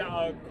things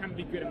that can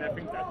be good and there are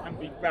things that can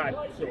be bad,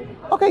 sure.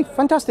 Okay,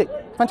 fantastic.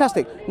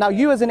 Now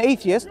you as an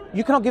atheist,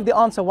 you cannot give the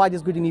answer why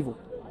there's good and evil.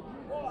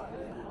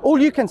 All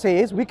you can say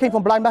is, we came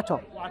from blind matter.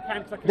 Well,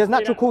 there's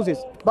natural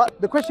causes.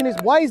 But the question is,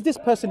 why is this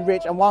person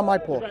rich and why am I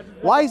poor?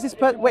 Why is this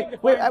person... Wait,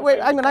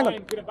 hang on.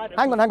 You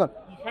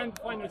can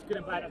find what's good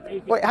and bad as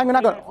atheist. Wait, hang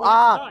on.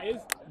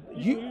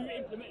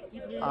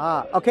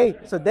 Okay,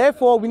 so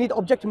therefore we need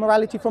objective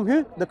morality from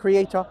who? The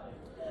Creator.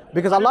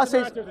 Because Allah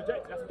says...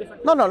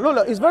 No,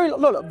 look, it's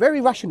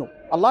very rational.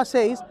 Allah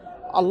says,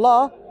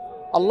 Allah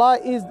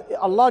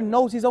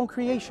knows His own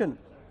creation.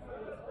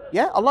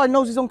 Yeah, Allah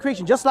knows His own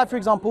creation. Just like, for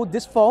example,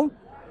 this phone,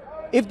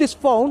 if this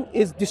phone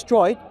is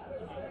destroyed,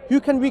 who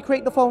can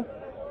recreate the phone?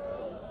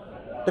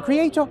 The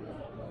Creator.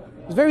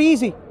 It's very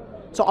easy.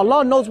 So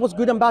Allah knows what's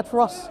good and bad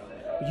for us.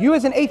 You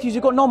as an atheist,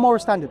 you've got no moral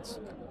standards.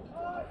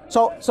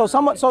 So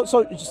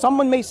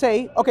someone may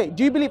say, okay,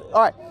 do you believe?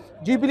 All right,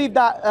 do you believe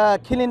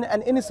that killing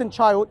an innocent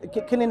child,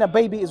 killing a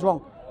baby, is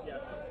wrong?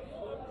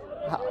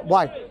 Yeah.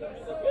 Why?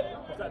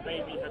 Because that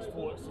baby has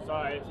thoughts,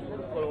 desires, and will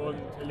go on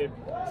to live.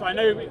 So I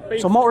know.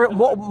 So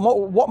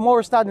what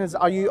moral standards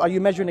are you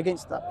measuring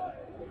against that?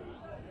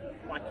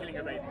 By killing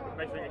a baby,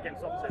 measuring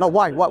against opposite. No,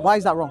 why? Why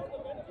is that wrong?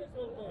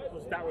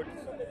 Because that would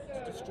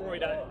destroy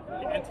that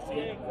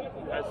entity.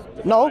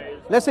 No,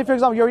 let's say for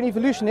example you're an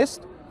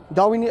evolutionist,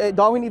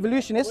 Darwin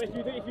evolutionist. Well,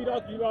 if you'd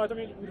argue you are, I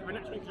mean, a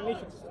natural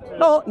explanation.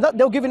 No,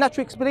 they'll give a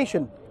natural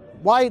explanation.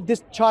 Why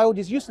this child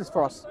is useless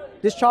for us.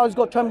 This child's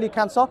got terminal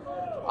cancer.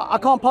 I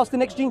can't pass the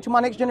next gene to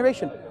my next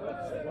generation.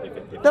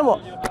 Then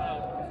what?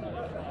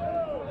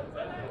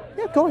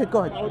 Yeah, go ahead.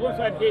 I would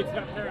also adhere to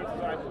that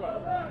parent's side as well.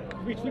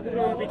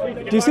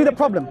 Do you see the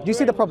problem? Do you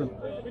see the problem? No,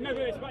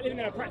 but it's about living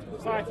in a practical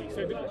society.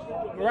 So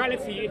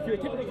morality, if you're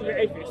typically an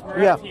atheist,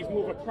 morality is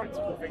more of a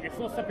practical thing. It's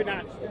not something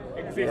that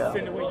exists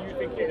in the way you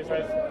think it is.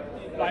 As,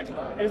 like,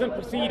 it doesn't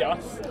precede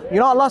us. You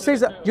know, Allah says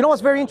that. You know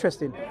what's very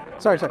interesting?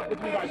 Sorry.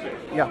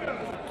 Yeah.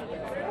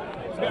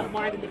 It's not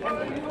mind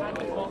independent.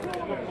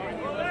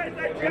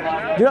 Do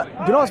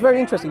you know what's very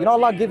interesting? You know,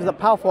 Allah gives a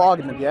powerful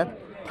argument. Yeah,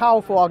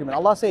 powerful argument.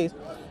 Allah says,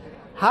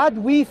 had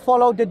we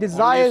followed the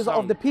desires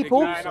of the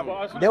people,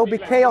 there will be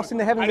chaos in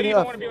the heavens and the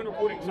earth.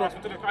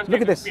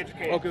 Look at this.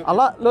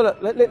 Allah, look,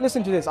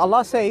 listen to this.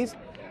 Allah says,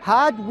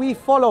 had we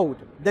followed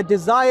the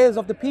desires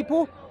of the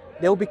people,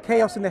 there will be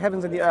chaos in the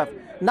heavens and the earth.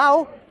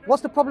 Now,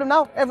 what's the problem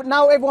now?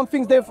 Now everyone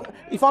thinks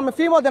if I'm a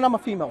female, then I'm a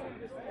female.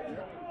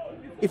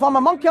 If I'm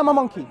a monkey, I'm a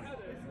monkey.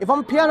 If I'm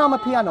a piano, I'm a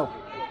piano.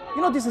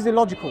 You know, this is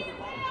illogical.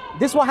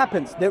 This is what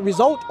happens. The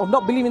result of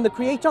not believing in the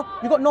Creator,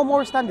 you've got no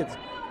moral standards.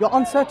 You're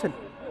uncertain.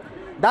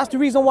 That's the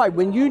reason why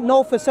when you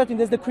know for certain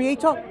there's the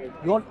Creator,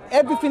 you want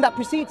everything that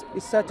precedes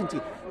is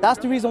certainty. That's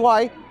the reason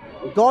why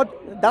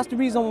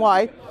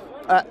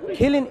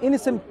killing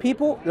innocent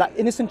people, like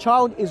innocent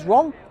child, is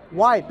wrong.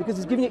 Why? Because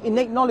it's giving you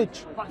innate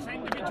knowledge. But say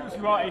individuals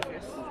who are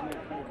atheists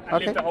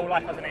and live their whole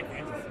life as an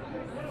atheist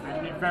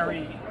and live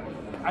very,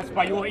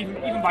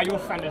 even by your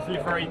standards,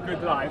 live very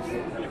good lives,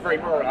 live very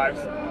moral lives.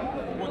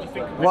 What do you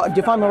think? Well,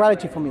 define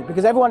morality for me,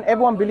 because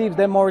everyone believes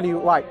they're morally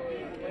right.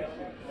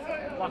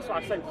 Well, that's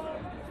what I said.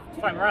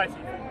 Define morality.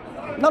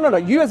 No.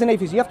 You as an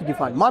atheist, you have to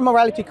define. My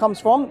morality comes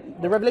from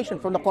the revelation,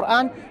 from the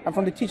Quran, and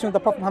from the teaching of the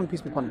Prophet Muhammad,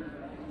 peace be upon him.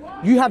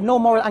 You have no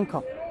moral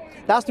anchor.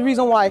 That's the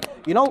reason why,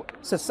 you know,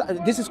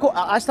 this is called,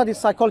 I studied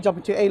psychology up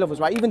until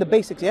A-levels, right? Even the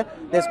basics, yeah?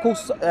 There's called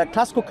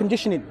classical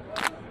conditioning.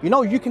 You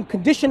know, you can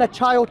condition a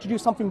child to do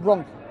something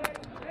wrong.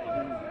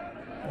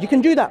 You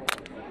can do that.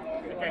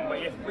 Again, but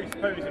you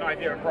presuppose an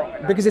idea of wrong.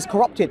 Because it's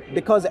corrupted.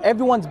 Because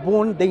everyone's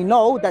born, they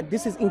know that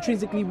this is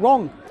intrinsically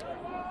wrong.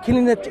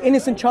 Killing an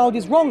innocent child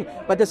is wrong.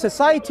 But the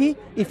society,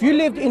 if you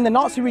lived in the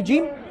Nazi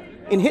regime,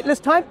 in Hitler's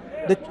time,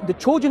 the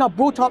children are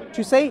brought up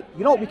to say,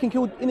 you know, we can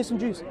kill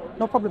innocent Jews,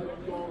 no problem.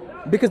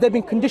 Because they've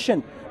been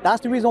conditioned.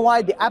 That's the reason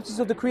why the absence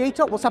of the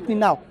Creator, what's happening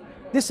now?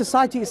 This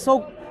society is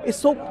so,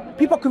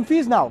 people are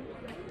confused now.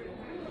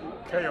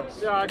 Chaos.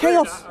 Yeah,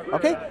 chaos,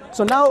 okay?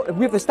 So now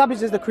we've established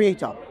there's the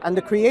Creator. And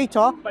the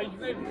Creator... But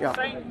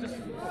saying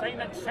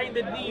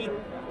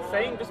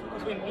just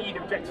because we need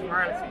objective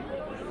morality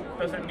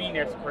doesn't mean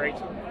there's a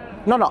Creator.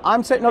 No,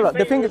 I'm saying, no,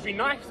 the thing is... Be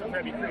nice if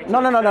there'd be creator.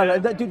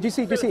 No. Do you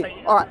see?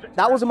 All right,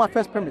 that wasn't my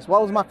first premise.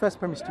 What was my first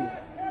premise to you?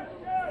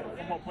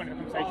 At what point of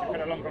the conversation?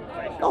 Had a long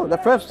conversation? No, the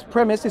first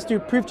premise is to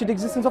prove to the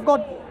existence of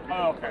God.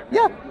 Oh, okay.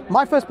 Yeah,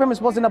 my first premise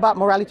wasn't about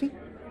morality.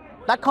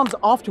 That comes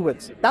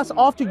afterwards. That's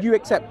after you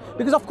accept.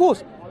 Because of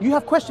course, you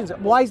have questions.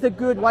 Why is there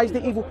good? Why is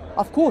there evil?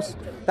 Of course,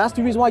 that's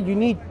the reason why you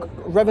need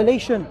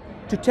revelation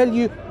to tell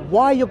you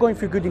why you're going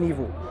through good and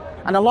evil.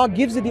 And Allah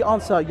gives you the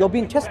answer. You're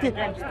being tested.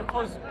 Again, just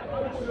because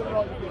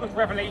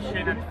revelation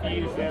and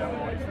theism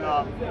or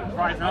Islam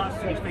provides an answer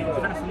to these things,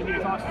 doesn't necessarily mean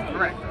its answer is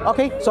correct.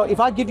 Okay, so if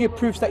I give you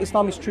proofs that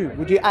Islam is true,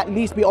 would you at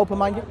least be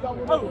open-minded? Oh,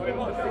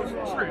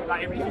 it's true.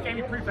 Like, if you gave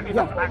me proof that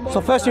Islam's actually...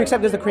 So first you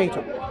accept there's the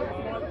Creator.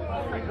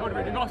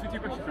 Ask me two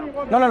questions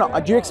now. No.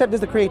 Do you accept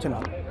there's the Creator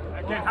now?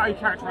 Again, how are you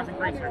characterizing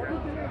Creator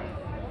again?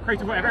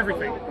 Creator of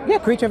everything? Yeah,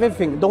 Creator of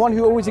everything. The one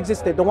who always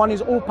existed. The one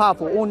who's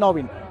all-powerful,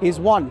 all-knowing. He's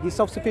one. He's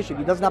self-sufficient.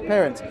 He doesn't have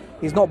parents.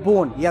 He's not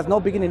born. He has no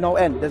beginning, no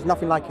end. There's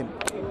nothing like him.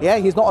 Yeah,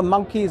 he's not a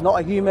monkey. He's not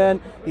a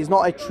human. He's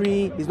not a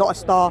tree. He's not a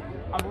star.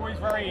 I'm always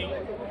very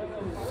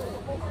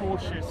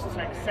cautious to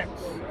accept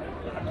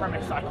a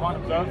premise that I can't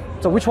observe.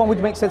 So which one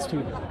would make sense to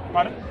you?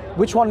 Pardon?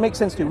 Which one makes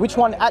sense to you? Which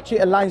one actually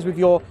aligns with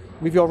your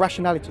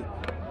rationality?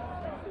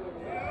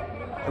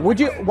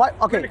 Would you? What?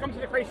 Okay. When it comes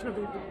to the creation of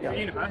the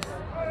universe,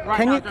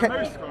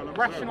 the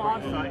rational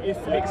answer is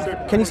to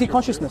accept. Can you see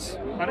consciousness?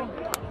 Pardon?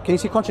 Can you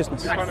see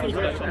consciousness? Can I see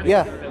consciousness?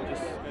 Yeah.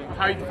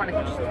 How are you defining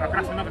consciousness?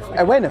 That's another step.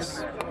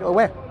 Awareness. You're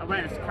aware.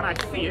 Awareness. Can I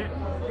see it?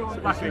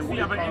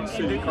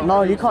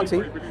 No, you can't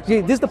see.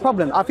 See, this is the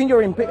problem. I think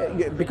you're in,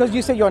 because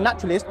you say you're a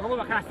naturalist.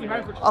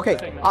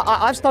 Okay,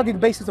 I've studied the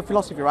basis of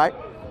philosophy, right?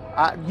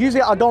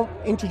 Usually I don't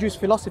introduce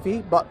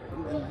philosophy, but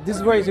this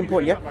is where it's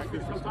important, yeah?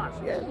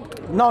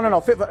 No.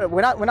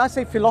 When I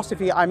say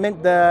philosophy, I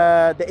meant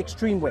the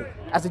extreme way,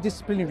 as a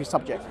disciplinary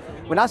subject.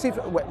 When I say,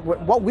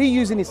 what we're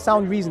using is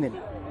sound reasoning.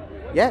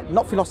 Yeah,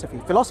 not philosophy.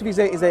 Philosophy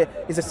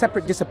is a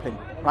separate discipline,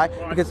 right?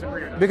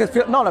 Because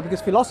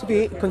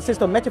philosophy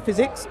consists of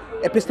metaphysics,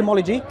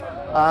 epistemology,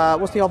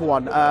 what's the other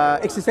one?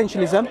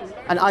 Existentialism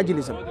and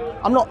idealism.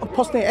 I'm not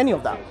postulating any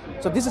of that.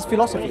 So this is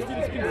philosophy.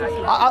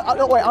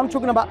 I'm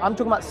talking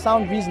about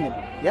sound reasoning,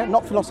 yeah,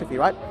 not philosophy,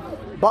 right?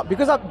 But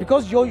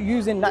because you're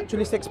using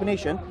naturalist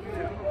explanation,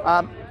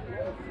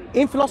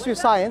 in philosophy of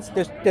science,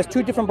 there's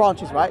two different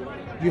branches, right?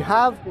 You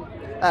have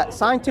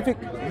scientific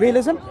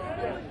realism,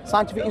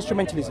 scientific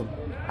instrumentalism.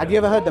 Have you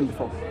ever heard them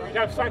before? You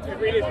have scientific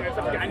realism and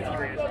something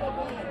anti-realism.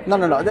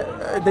 No.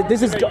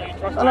 This is no.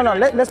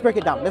 Let's break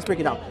it down.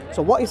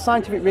 So, what is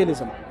scientific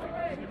realism?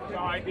 The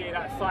idea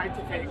that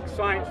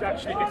science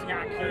actually getting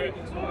accurate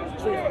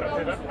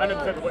truth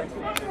unobservable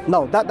information.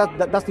 No,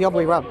 that's the other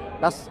way around.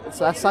 That's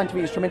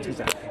scientific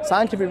instrumentalism.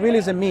 Scientific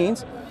realism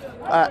means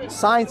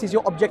science is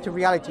your objective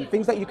reality.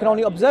 Things that you can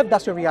only observe,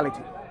 that's your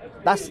reality.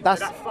 That's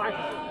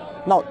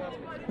scientism.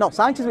 No,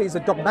 scientism is a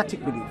dogmatic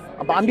belief.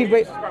 But I'm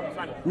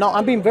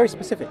being very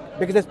specific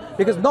because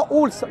not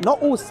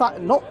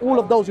all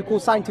of those who call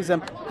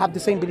scientism have the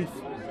same belief.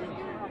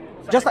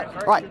 Just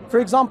like, right, for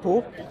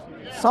example,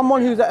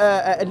 someone who's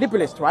a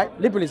liberalist, right?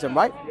 Liberalism,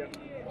 right?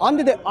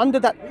 Under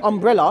that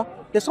umbrella,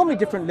 there's so many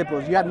different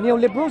liberals. You have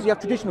neoliberals, you have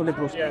traditional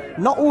liberals.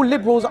 Not all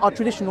liberals are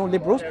traditional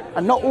liberals,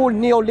 and not all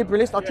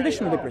neoliberalists are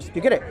traditional liberals. Do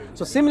you get it?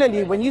 So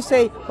similarly, when you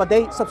say, but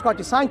they subscribe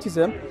to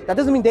scientism, that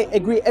doesn't mean they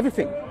agree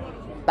everything.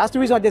 That's the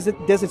reason why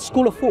there's a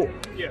school of thought.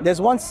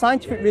 There's one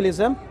scientific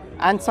realism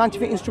and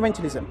scientific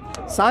instrumentalism.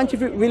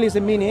 Scientific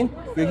realism meaning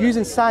you're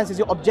using science as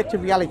your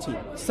objective reality,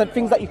 some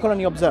things that you can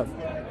only observe,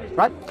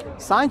 right?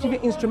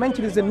 Scientific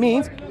instrumentalism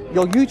means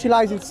you're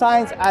utilizing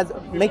science as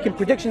making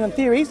predictions and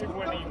theories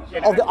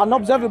of the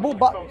unobservable,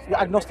 but you're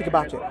agnostic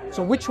about it.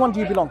 So which one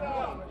do you belong?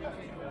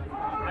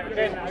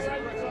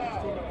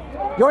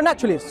 You're a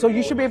naturalist, so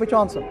you should be able to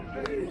answer.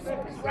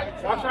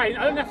 I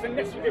don't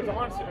necessarily be able to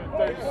answer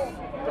those.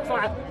 That's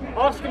like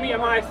asking me,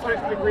 am I a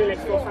scientific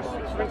realist or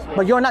scientific instrumentalist?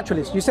 But you're a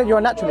naturalist. You said you're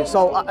a naturalist,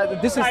 so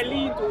this is. I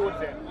lean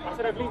towards it. I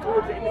said I've leaned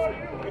towards it in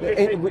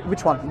this.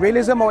 Which one?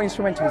 Realism or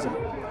instrumentalism?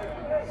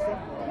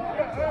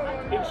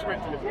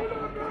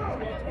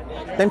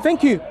 Instrumentalism. Then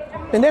thank you.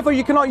 Then therefore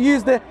you cannot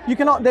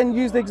then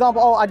use the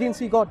example. Oh, I didn't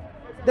see God.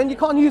 Then you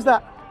can't use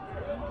that.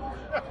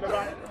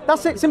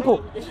 That's it.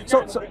 Simple.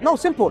 So no,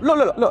 simple.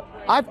 Look.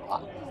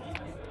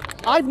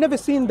 I've never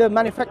seen the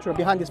manufacturer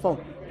behind this phone.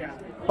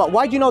 But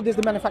why do you know there's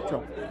the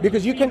manufacturer?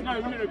 Because you can.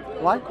 No.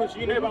 Why? Because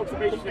you know about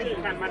observation that you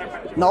can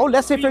manufacture. No,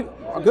 let's say for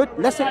good.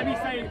 Let's say.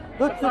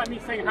 That's like me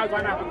saying how do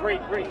I have a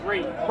great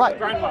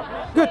grandmother?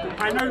 Good.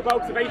 I know by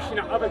observation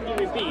that other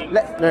human beings.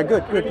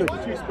 Good.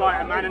 Produced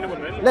by a man and a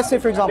woman. Let's say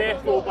for example.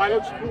 Therefore,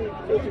 biological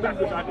walking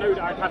backwards, I know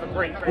that I'd have a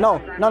great.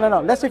 No.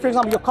 Let's say for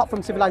example you're cut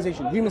from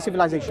civilization, human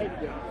civilization,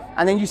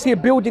 and then you see a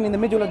building in the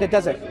middle of the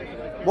desert.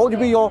 What would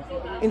be your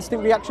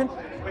instant reaction?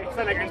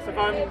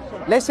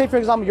 Let's say, for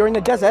example, you're in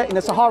the desert, in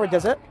the Sahara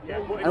Desert,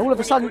 and all of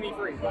a sudden,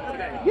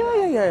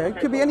 yeah, it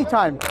could be any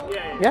time.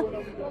 Yeah.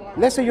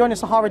 Let's say you're in the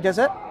Sahara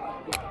Desert,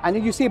 and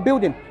then you see a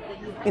building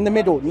in the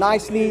middle,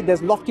 nicely.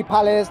 There's lofty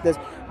palace, there's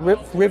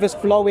rivers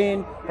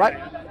flowing, right?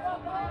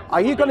 Are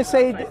you going to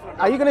say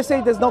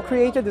there's no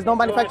creator, there's no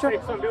manufacturer?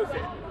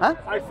 Huh?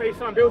 I say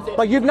someone built it.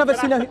 But you've never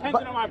seen a.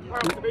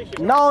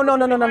 No.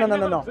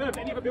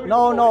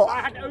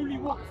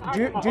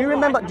 Do you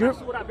remember?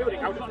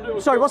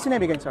 Sorry, what's your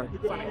name again? Sorry.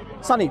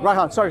 Sunny.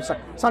 Raihan. Sorry.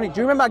 Sunny. Do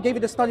you remember I gave you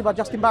the study by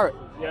Justin Barrett?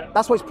 Yeah.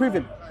 That's what it's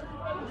proven.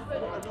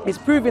 It's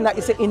proven that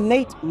it's an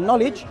innate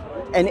knowledge,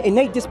 an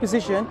innate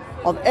disposition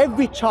of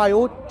every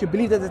child to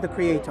believe that there's the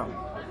creator.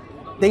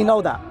 They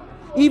know that.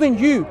 Even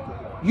you.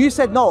 You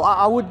said no.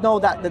 I would know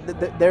that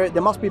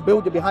there must be a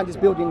builder behind this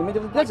building in the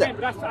middle of the desert.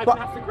 But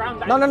have to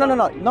ground that.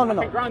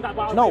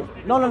 No.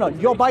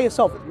 You're by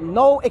yourself.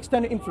 No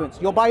external influence.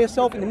 You're by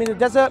yourself in the middle of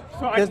the desert.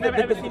 So I've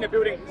never seen a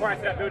building prior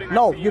to that building.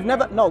 No, you've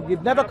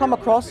never come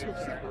across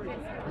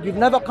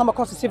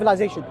a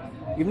civilization.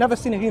 You've never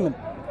seen a human.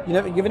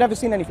 You've never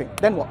seen anything.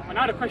 Then what? And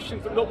now the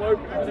question's a lot more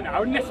open, isn't it? I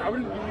would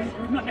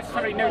not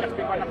necessarily know that's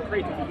been by another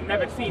creator. You've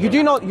never seen. You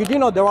do know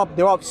there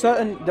are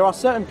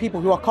certain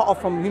people who are cut off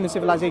from human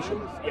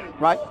civilization,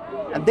 right?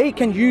 And they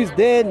can use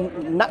their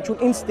natural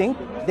instinct.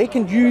 They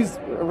can use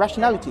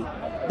rationality.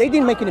 They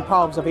didn't make any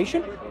prior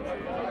observation,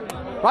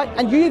 right?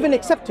 And you even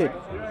accepted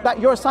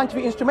that you're a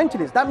scientific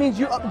instrumentalist. That means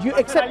you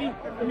accept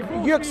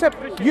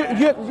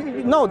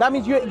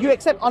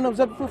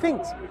unobservable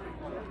things.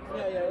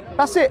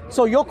 That's it.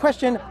 So your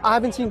question, I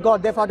haven't seen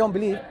God, therefore I don't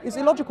believe, is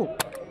illogical.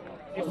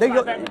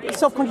 It's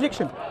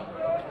self-contradiction.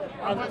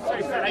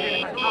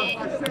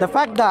 The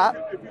fact that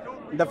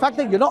the fact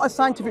that you're not a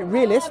scientific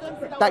realist,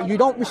 that you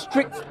don't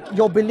restrict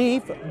your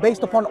belief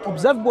based upon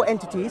observable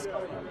entities,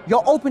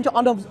 you're open to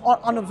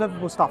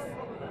unobservable stuff.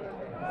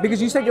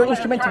 Because you said you're an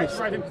instrumentalist.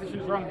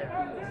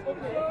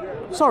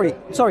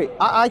 Sorry.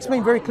 I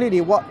explained very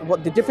clearly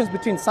what the difference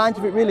between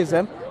scientific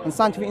realism and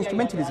scientific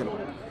instrumentalism.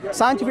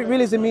 Scientific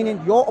realism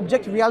meaning your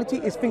objective reality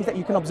is things that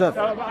you can observe.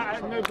 No,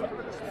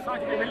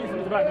 scientific realism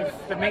is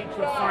about the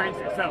nature of science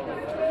itself.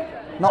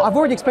 No, I've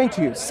already explained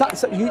to you.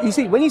 You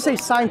see, when you say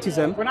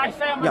scientism... When I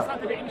say I'm a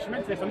scientific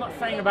instrumentalist, I'm not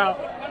saying about...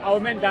 I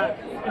meant that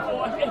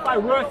if I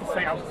were to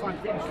say I was a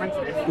scientific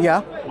instrumentalist,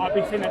 I'd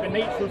be saying that the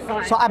nature of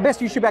science... So at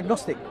best you should be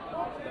agnostic.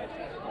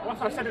 That's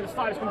what I said at the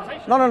start of this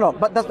conversation. No.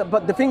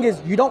 But the thing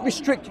is, you don't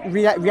restrict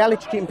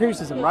reality to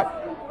empiricism, right?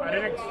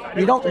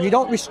 You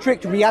don't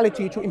restrict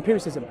reality to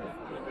empiricism.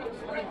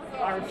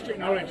 I restrict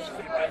knowledge.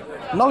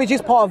 Knowledge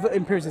is part of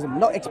empiricism,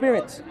 not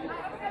experience.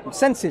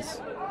 Senses,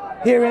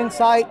 hearing,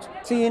 sight,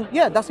 seeing.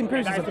 Yeah, that's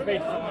empiricism.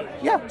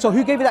 Yeah. So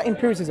who gave you that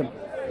empiricism?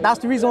 That's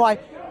the reason why.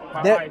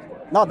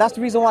 That's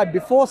the reason why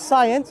before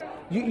science,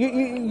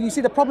 you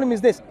see the problem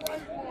is this.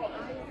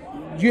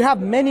 You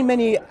have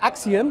many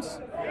axioms,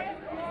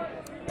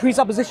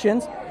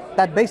 presuppositions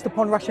that based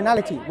upon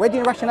rationality. Where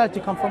did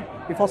rationality come from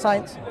before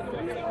science?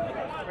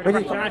 Where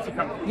did rationality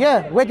come from?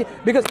 Yeah,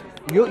 because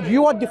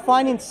you are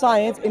defining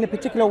science in a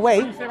particular way.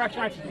 When you say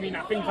rationality, you mean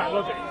that things like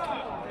logic?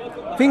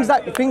 Things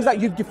that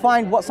you've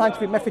defined what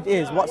scientific method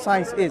is, what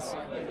science is.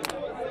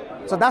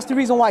 So that's the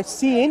reason why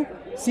seeing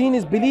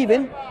is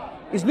believing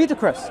is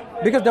ludicrous.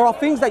 Because there are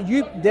things that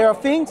you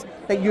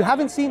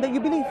haven't seen that you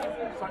believe.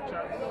 Such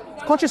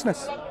as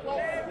consciousness.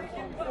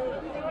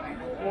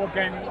 Or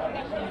again,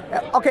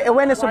 okay,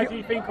 awareness why of do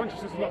you think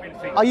consciousness is not in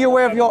sync? Are you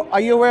aware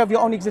of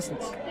your own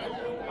existence?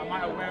 Am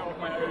I aware of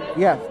my own?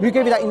 Yeah. Who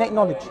gave you that innate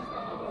knowledge?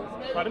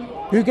 Pardon?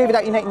 Who gave you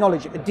that innate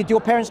knowledge? Did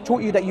your parents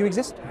taught you that you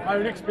exist? My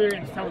own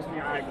experience tells me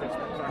I exist.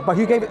 But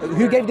who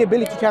gave the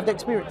ability to have the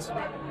experience?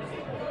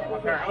 My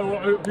parents.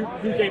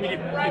 Who gave me the ability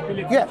to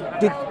have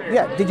that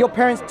experience? Did your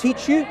parents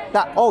teach you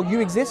that, oh,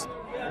 you exist?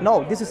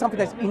 No, this is something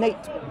that's innate.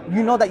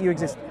 You know that you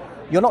exist.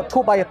 You're not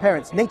taught by your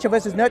parents. Nature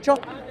versus nurture.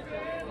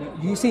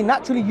 You see,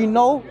 naturally, you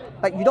know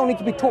that you don't need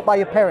to be taught by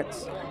your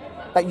parents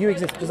that you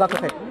exist. Is that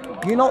okay?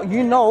 You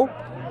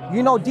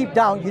know deep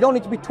down, you don't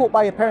need to be taught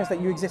by your parents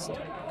that you exist.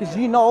 Because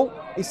you know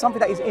it's something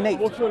that is innate.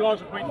 What's your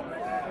larger point?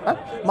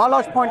 My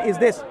large point is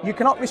this: you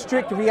cannot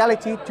restrict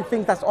reality to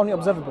things that's only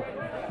observable.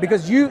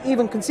 Because you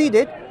even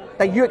conceded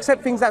that you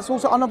accept things that's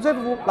also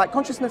unobservable, like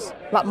consciousness,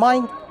 like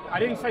mind. I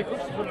didn't say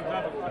consciousness was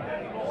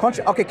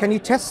unobservable. Okay, can you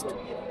test?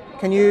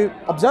 Can you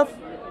observe?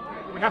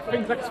 We have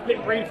things like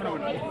split brain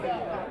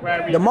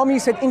phenomena. The moment you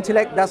said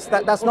intellect,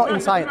 that's not in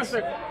science.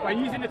 By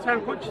using the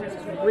term consciousness,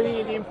 it's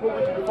really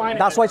important to define it.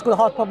 That's why it's called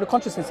hard problem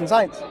consciousness in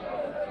science.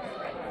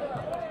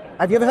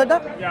 Have you ever heard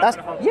that?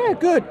 Yeah,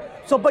 good.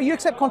 So, but you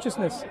accept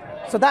consciousness.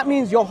 So that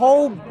means your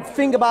whole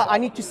thing about I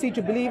need to see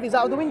to believe is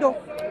out of the window.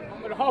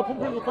 But the whole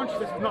problem with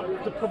consciousness is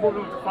not the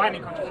problem of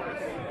defining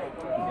consciousness.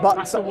 But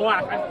that's the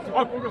why. The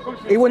whole problem of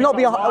consciousness it would not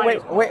be a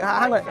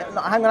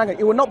hang on.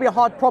 It would not be a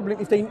hard problem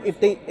if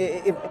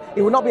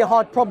it would not be a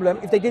hard problem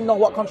if they didn't know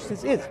what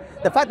consciousness is.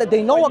 The fact that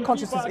they know what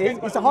consciousness is,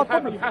 it's a hard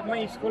problem. You have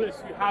many scholars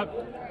who have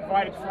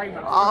provided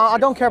frameworks. I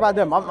don't care about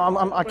them.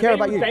 I care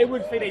about you. They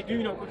would say they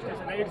do know consciousness,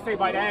 and they would say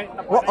by their.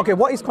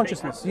 What is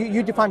consciousness?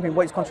 You define for me.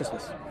 What is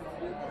consciousness?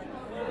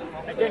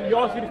 Again, you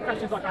ask me these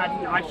questions like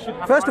I should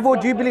have. First of all,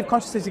 do you believe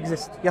consciousness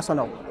exists? Yes or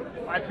no?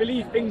 I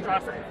believe things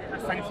are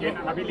sentient,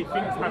 and I believe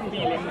things have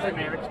feelings and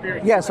their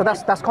experience. Yeah, so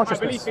that's consciousness.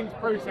 I believe things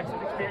process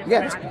and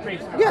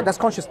experience. Yeah, that's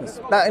consciousness.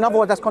 In other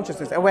words, that's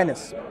consciousness,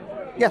 awareness.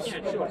 Yes.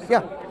 Yeah, sure.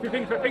 Yeah.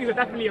 Things are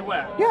definitely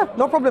aware. Yeah,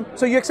 no problem.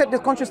 So you accept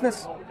this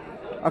consciousness.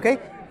 Okay?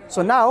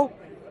 So now,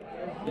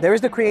 there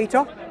is the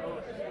creator.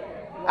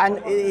 And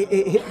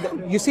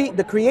you see,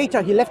 the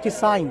creator, he left his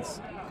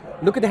signs.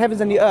 Look at the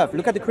heavens and the earth.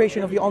 Look at the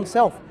creation of your own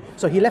self.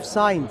 So he left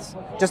signs.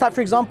 Just like,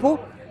 for example,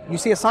 you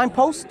see a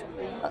signpost.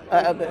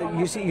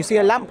 You see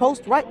a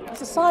lamppost, right?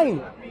 It's a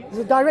sign. It's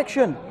a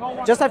direction.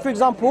 Just like, for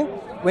example,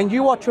 when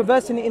you are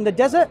traversing in the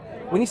desert,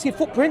 when you see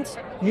footprints,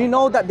 you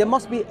know that there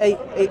must be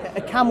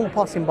a camel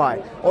passing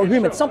by or a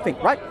human, something,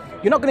 right?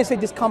 You're not going to say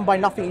this come by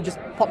nothing, you just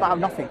pop out of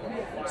nothing.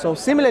 So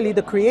similarly,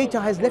 the creator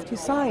has left his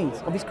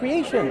signs of his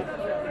creation,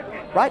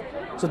 right?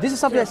 So this is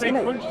something that's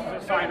innate. Consciousness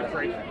is a sign of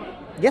creation.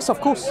 Yes, of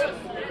course.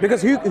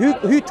 Because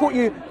who taught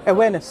you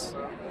awareness?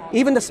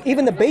 Even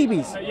the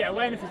babies. Yeah,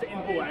 awareness is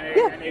inborn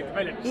and it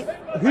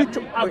develops.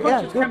 Our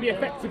consciousness can be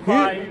affected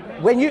by.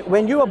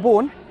 When you were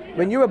born,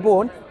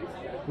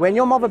 when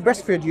your mother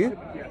breastfed you,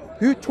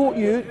 who taught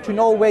you to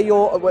know where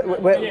your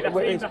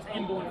that's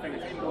inborn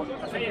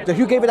thing. So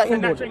who gave you that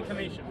inborn? Natural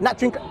inclination.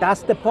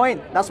 That's the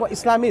point. That's what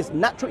Islam is.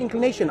 Natural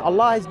inclination.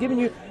 Allah has given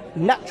you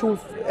natural.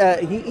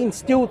 He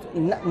instilled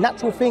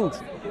natural things.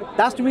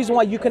 That's the reason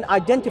why you can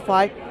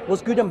identify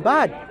what's good and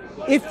bad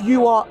if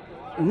you are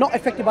not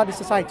affected by the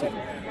society.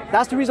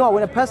 That's the reason why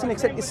when a person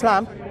accepts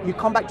Islam, you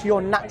come back to your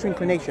natural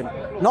inclination,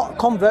 not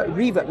convert,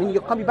 revert, meaning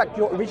you're coming back to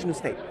your original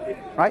state,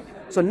 right?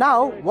 So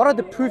now, what are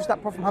the proofs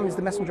that Prophet Muhammad is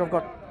the messenger of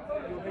God?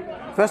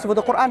 First of all,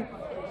 the Quran.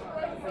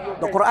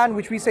 The Quran,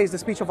 which we say is the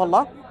speech of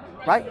Allah,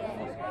 right?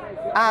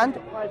 And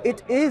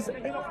it is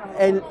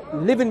a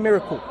living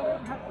miracle.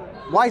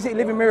 Why is it a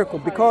living miracle?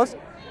 Because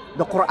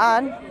the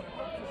Quran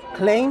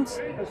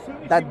claims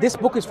that this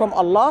book is from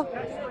Allah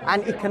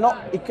and it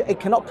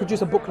cannot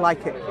produce a book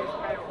like it.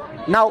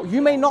 Now,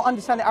 you may not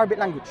understand the Arabic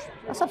language.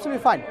 That's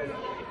absolutely fine.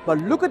 But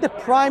look at the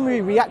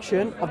primary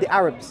reaction of the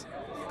Arabs.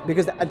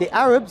 Because the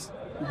Arabs,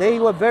 they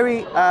were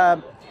very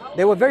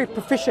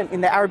proficient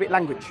in the Arabic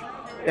language.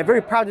 They're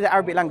very proud of the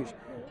Arabic language.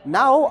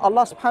 Now,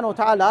 Allah subhanahu wa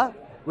ta'ala,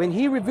 when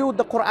He revealed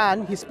the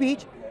Quran, His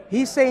speech,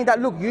 He's saying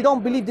that, look, you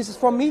don't believe this is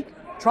from me?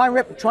 Try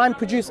and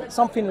produce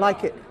something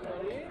like it.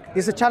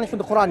 This is a challenge from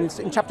the Quran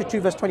in chapter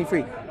 2, verse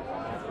 23.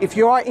 If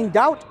you are in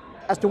doubt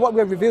as to what we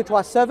have revealed to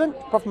our servant,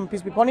 Prophet Muhammad,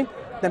 peace be upon him,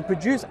 then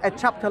produce a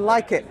chapter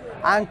like it.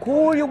 And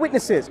call your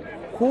witnesses,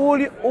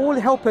 call all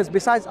helpers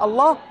besides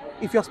Allah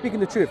if you are speaking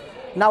the truth.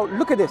 Now,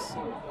 look at this.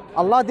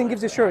 Allah then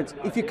gives assurance.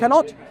 If you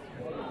cannot,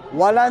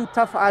 وَلَن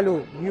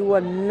تَفْعَلُوا, you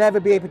will never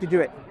be able to do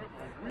it.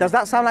 Does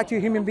that sound like a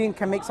human being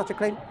can make such a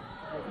claim?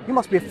 You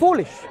must be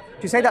foolish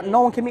to say that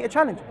no one can meet a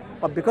challenge.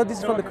 But because this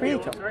is from the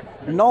Creator,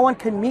 no one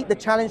can meet the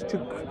challenge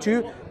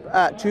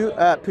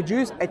to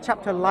produce a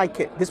chapter like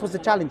it. This was the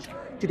challenge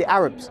to the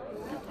Arabs.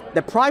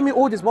 The primary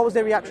orders, what was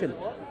their reaction?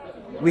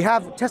 We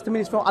have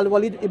testimonies from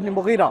Al-Walid ibn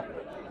Mughira,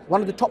 one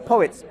of the top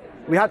poets.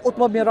 We had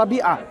Utbah bin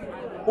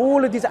Rabi'ah.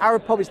 All of these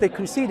Arab poets, they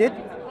conceded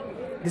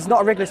this is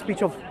not a regular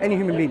speech of any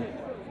human being.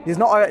 There's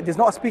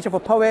not a speech of a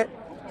poet.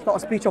 It's not a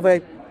speech of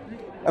a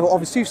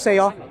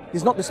soothsayer.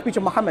 It's not the speech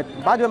of Muhammad.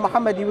 By the way,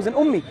 Muhammad, he was an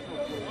ummi.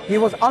 He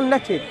was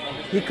unlettered.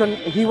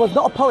 He was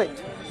not a poet.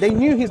 They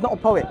knew he's not a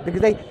poet because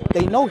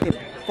they know him.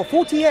 For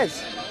 40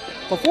 years.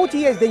 For 40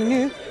 years they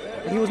knew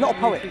he was not a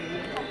poet.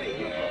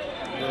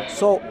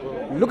 So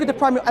look at the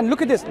primary, and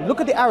look at this, look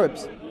at the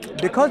Arabs.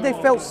 Because they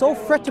felt so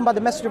threatened by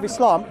the message of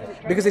Islam,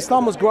 because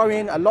Islam was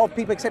growing, a lot of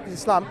people accepted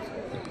Islam,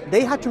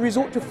 they had to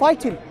resort to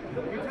fighting.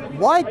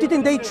 Why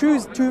didn't they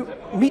choose to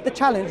meet the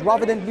challenge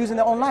rather than losing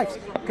their own lives?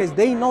 Because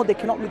they know they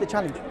cannot meet the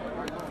challenge.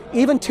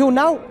 Even till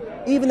now,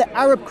 even the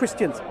Arab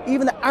Christians,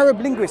 even the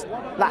Arab linguists,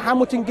 like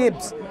Hamilton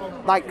Gibbs,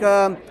 like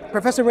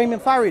Professor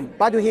Raymond Farrin,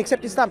 by the way, he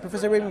accepted Islam,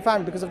 Professor Raymond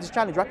Farrin, because of this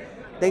challenge, right?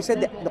 They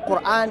said that the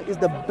Quran is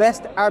the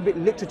best Arabic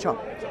literature.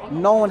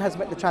 No one has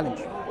met the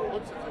challenge.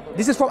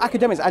 This is from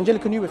academics.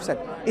 Angelica Newith said,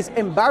 it's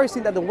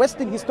embarrassing that the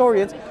Western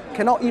historians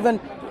cannot even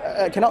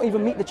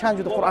meet the challenge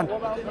of the Quran.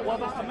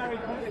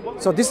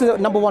 So this is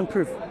number one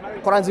proof.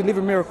 Quran is a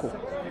living miracle.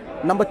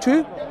 Number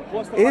two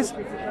is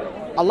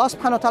Allah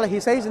subhanahu wa ta'ala, He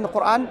says in the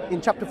Quran,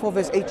 in chapter 4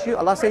 verse 82,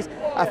 Allah says,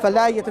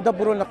 أَفَلَا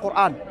يَتَدَبُّرُونَ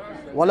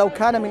الْقُرْآنَ وَلَوْ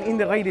كَانَ مِنْ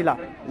إِنْدِ غَيْرِ اللَّهِ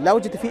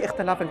لَوْجِدَ فِي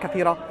اخْتِلَافًا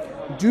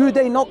كَثِيرًا. Do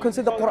they not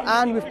consider the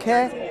Quran with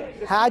care?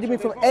 Had it been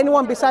from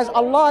anyone besides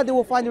Allah, they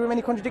will find there are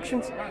many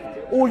contradictions.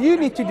 All you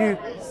need to do,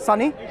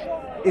 Sonny,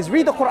 is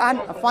read the Quran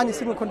and find a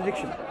single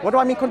contradiction. What do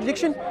I mean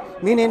contradiction?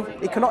 Meaning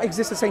it cannot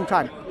exist at the same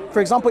time.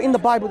 For example, in the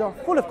Bible, they are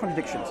full of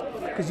contradictions.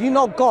 Because you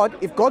know God,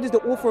 if God is the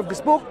author of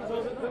this book,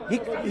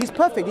 He's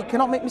perfect. He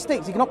cannot make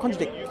mistakes. He cannot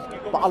contradict.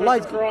 But Allah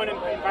is...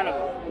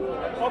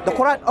 The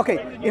Quran,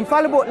 okay,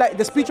 infallible, like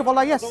the speech of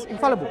Allah, yes,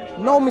 infallible.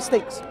 No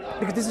mistakes.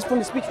 Because this is from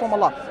the speech from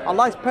Allah.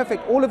 Allah is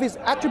perfect. All of His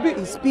attribute,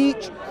 His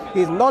speech,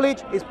 His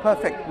knowledge is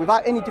perfect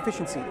without any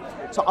deficiency.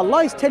 So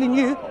Allah is telling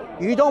you,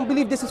 you don't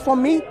believe this is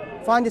from me,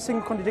 find a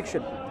single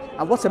contradiction.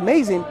 And what's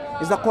amazing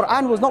is the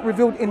Quran was not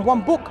revealed in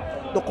one book.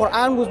 The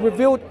Quran was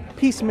revealed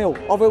piecemeal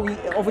over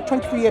a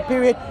 23-year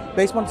period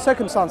based on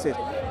circumstances.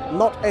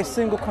 Not a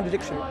single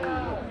contradiction.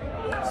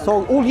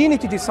 So all you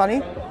need to do,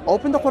 Sonny,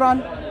 open the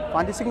Quran,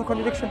 find a single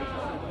contradiction.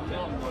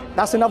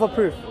 That's another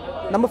proof.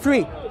 Number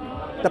three,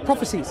 the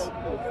prophecies.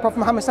 Prophet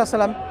Muhammad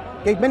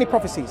ﷺ gave many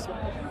prophecies.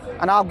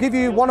 And I'll give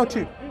you one or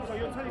two.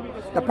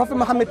 The Prophet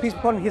Muhammad, peace be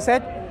upon him, he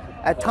said,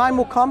 a time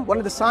will come, one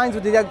of the signs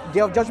of the Day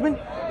of Judgment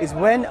is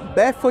when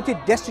barefooted,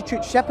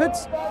 destitute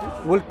shepherds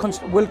will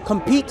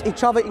compete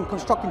each other in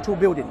constructing tall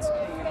buildings.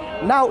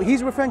 Now,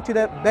 he's referring to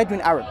the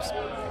Bedouin Arabs.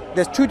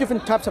 There's two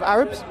different types of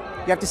Arabs.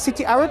 You have the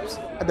city Arabs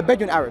and the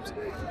Bedouin Arabs.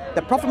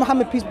 The Prophet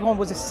Muhammad, peace be upon him,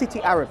 was a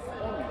city Arab.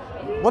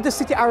 What does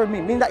city Arab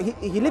mean? Meaning that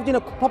he lived in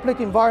a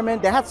populated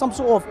environment. They had some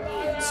sort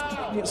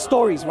of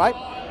stories, right?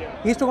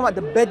 He's talking about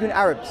the Bedouin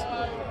Arabs.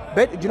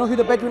 Do you know who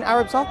the Bedouin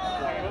Arabs are?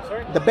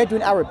 The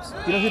Bedouin Arabs. Do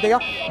you know who they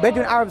are?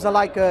 Bedouin Arabs are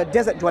like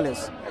desert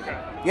dwellers.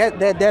 Yeah,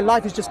 their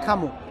life is just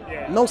camel.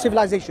 No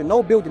civilization,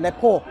 no building. They're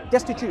poor,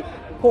 destitute,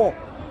 poor.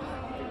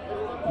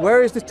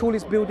 Where is the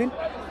tallest building?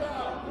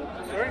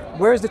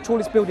 Where is the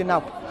tallest building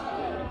now?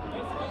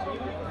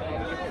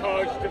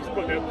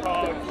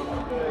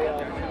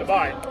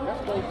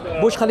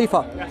 Burj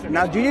Khalifa.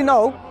 Now, do you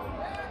know,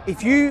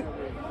 if you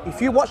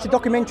watch the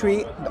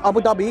documentary, the Abu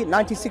Dhabi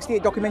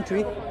 1968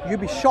 documentary, you'll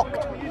be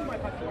shocked.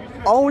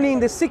 Only in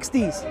the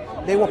 60s,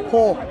 they were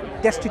poor,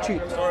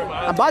 destitute.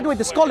 And by the way,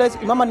 the scholars,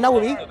 Imam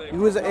al-Nawawi,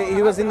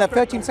 he was in the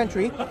 13th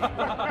century,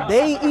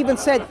 they even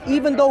said,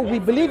 even though we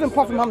believe in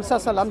Prophet Muhammad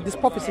ﷺ, this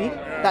prophecy,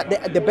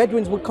 that the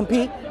Bedouins would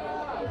compete,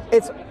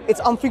 it's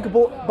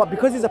unthinkable, but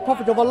because he's a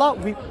prophet of Allah,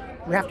 we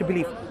have to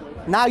believe.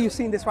 Now you've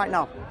seen this right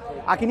now.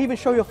 I can even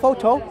show you a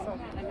photo,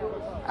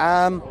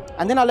 and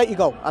then I'll let you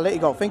go. I'll let you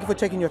go. Thank you for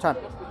taking your time.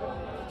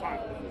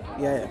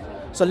 Yeah.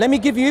 So let me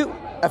give you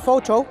a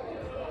photo.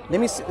 Let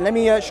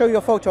me show you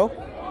a photo,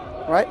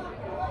 right?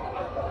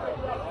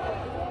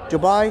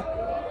 Dubai.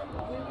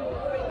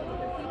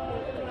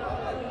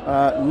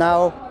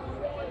 Now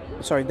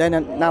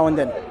and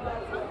then.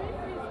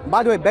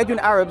 By the way, Bedouin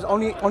Arabs,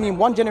 only in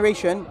one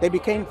generation, they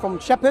became from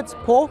shepherds,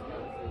 poor,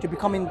 to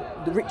becoming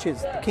the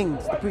riches, the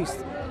kings, the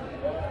priests,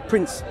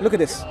 prince. Look at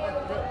this.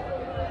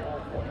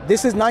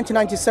 This is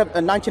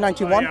 1997,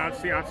 1991. Yeah,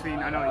 I've seen,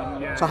 I know.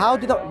 Yeah. So how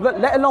did,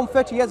 let alone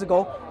 30 years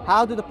ago,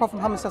 how did the Prophet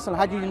Muhammad sallallahu alaihi wasallam,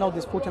 how did you know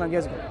this 49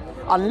 years ago?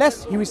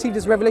 Unless he received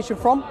this revelation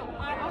from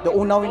the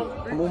all-knowing,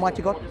 from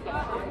Almighty God.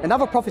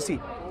 Another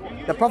prophecy,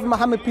 the Prophet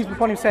Muhammad, peace be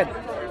upon him, said,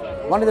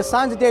 one of the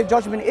signs of the Day of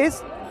Judgment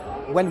is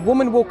when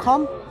women will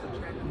come,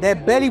 their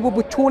belly will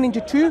be torn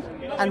into two,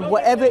 and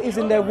whatever is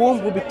in their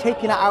womb will be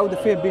taken out of the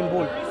fear of being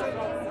born.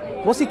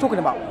 What's he talking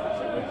about?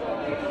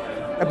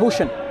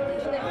 Abortion.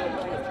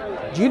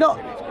 Do you know,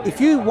 if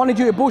you want to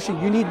do abortion,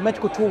 you need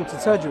medical tools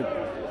and surgery.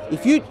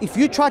 If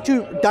you try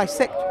to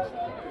dissect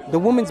the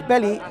woman's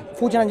belly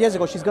 49 years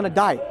ago, she's going to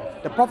die.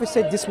 The Prophet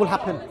said this will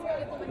happen.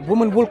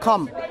 Women will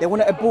come, they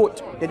want to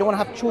abort, they don't want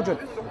to have children.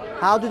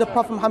 How did the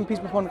Prophet Muhammad, peace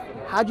be upon him,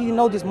 how do you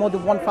know this more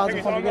than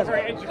 1,500 years ago?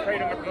 I'm very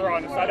educated on the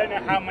Quran, so I don't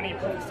know how many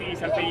prophecies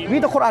have been...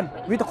 Read the Quran,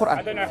 read the Quran.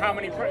 I don't know how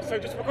many... So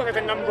just because there's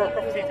a number of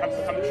prophecies have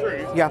become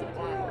true, yeah,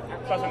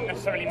 doesn't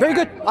necessarily very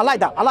matter. good, I like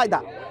that, I like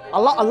that. I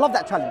love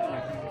that challenge.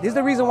 This is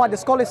the reason why the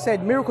scholars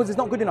said miracles is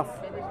not good enough.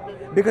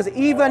 Because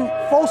even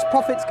false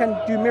prophets can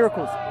do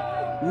miracles.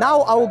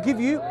 Now I will give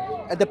you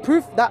the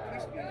proof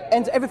that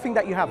ends everything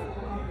that you have.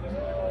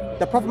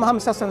 The Prophet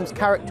Muhammad sallallahu alaihi wasallam's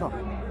character.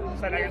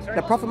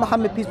 The Prophet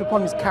Muhammad, peace be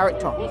upon him, his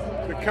character.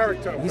 The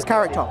character. His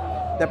character.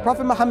 The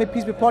Prophet Muhammad,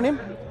 peace be upon him,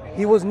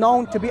 he was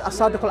known to be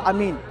as-sadiq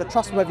al-amin, the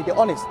trustworthy, the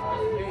honest.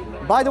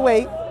 By the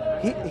way,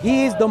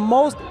 he is the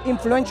most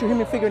influential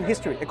human figure in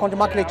history, according to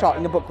Michael H. Hart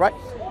in the book, right?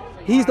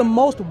 He's the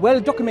most well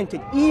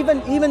documented.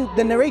 Even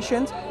the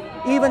narrations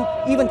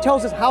even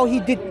tells us how he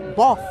did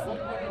bath.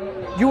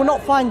 You will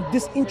not find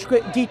this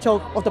intricate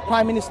detail of the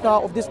Prime Minister,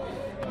 of this.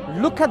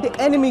 Look at the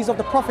enemies of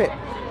the Prophet.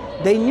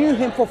 They knew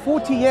him for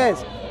 40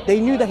 years. They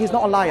knew that he's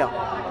not a liar.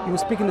 He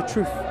was speaking the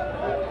truth.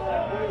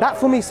 That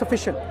for me is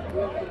sufficient.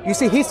 You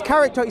see, his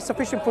character is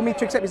sufficient for me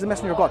to accept he's the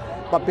messenger of God.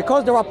 But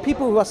because there are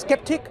people who are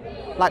skeptic,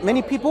 like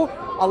many people,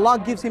 Allah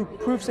gives him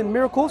proofs and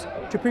miracles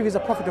to prove he's a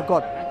prophet of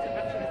God.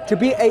 To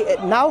be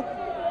now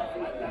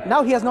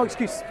he has no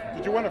excuse.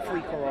 Did you want a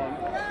free Quran?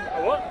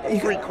 A what? A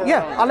free Quran.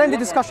 Yeah, I'll end the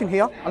discussion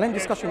here. Do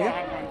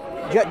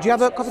you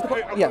have a copy of the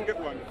Quran? Yeah,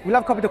 we'll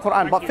have a copy of the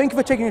Quran. But thank you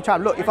for taking your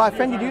time. Look, if I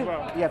offended you,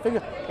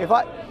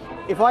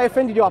 if I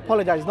offended you, I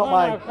apologize. It's not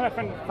my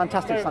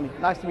fantastic, Sonny.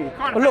 Nice to meet you.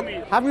 But look,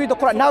 have you read the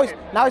Quran? Now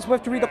it's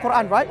worth to read the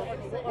Quran, right?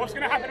 What's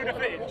going to happen with the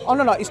footage? Oh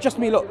no, it's just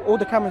me. Look, all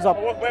the cameras up.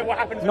 What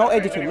happens? No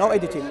editing.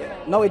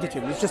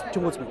 It's just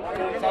towards me. So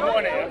I'm not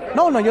on it.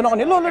 No, you're not on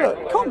it. No.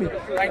 Can't be.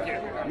 Thank you.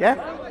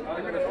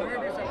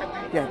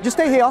 Yeah, just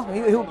stay here.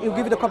 He'll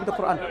give you the copy of the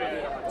Quran.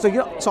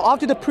 So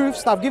after the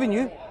proofs that I've given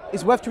you,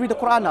 it's worth to read the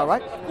Quran now,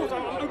 right? Of course,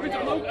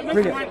 I'm open.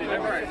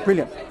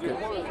 Brilliant.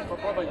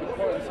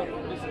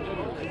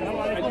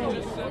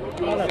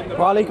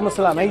 Wa alaikum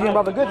assalam. How you doing,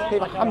 brother? Good?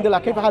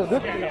 Alhamdulillah. Kayfa hal?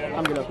 Good?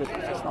 Alhamdulillah. Good.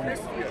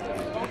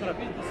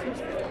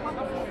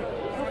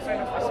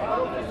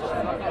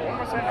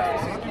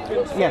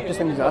 Yeah, just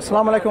in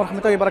Assalamu alaikum wa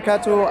rahmatullahi wa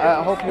barakatuh.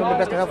 I hope you're in the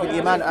best of health with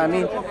Iman.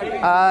 Ameen.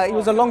 It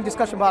was a long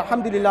discussion, but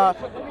alhamdulillah,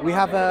 we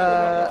have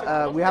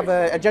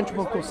a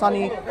gentleman called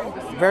Sunny,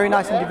 very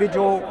nice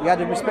individual. We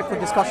had a respectful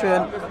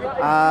discussion.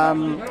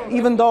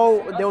 Even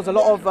though there was a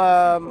lot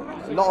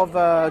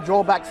of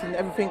drawbacks and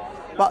everything,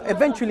 but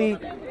eventually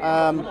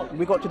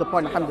we got to the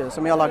point, alhamdulillah.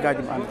 So may Allah guide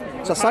him.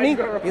 Ameen. So Sunny,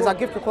 here's our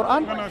gift, the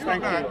Quran. No,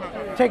 thank you.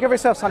 Take care of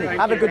yourself, Sunny.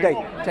 Have a good day.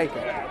 Take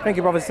care. Thank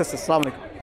you, brothers and sisters. Assalamu alaikum.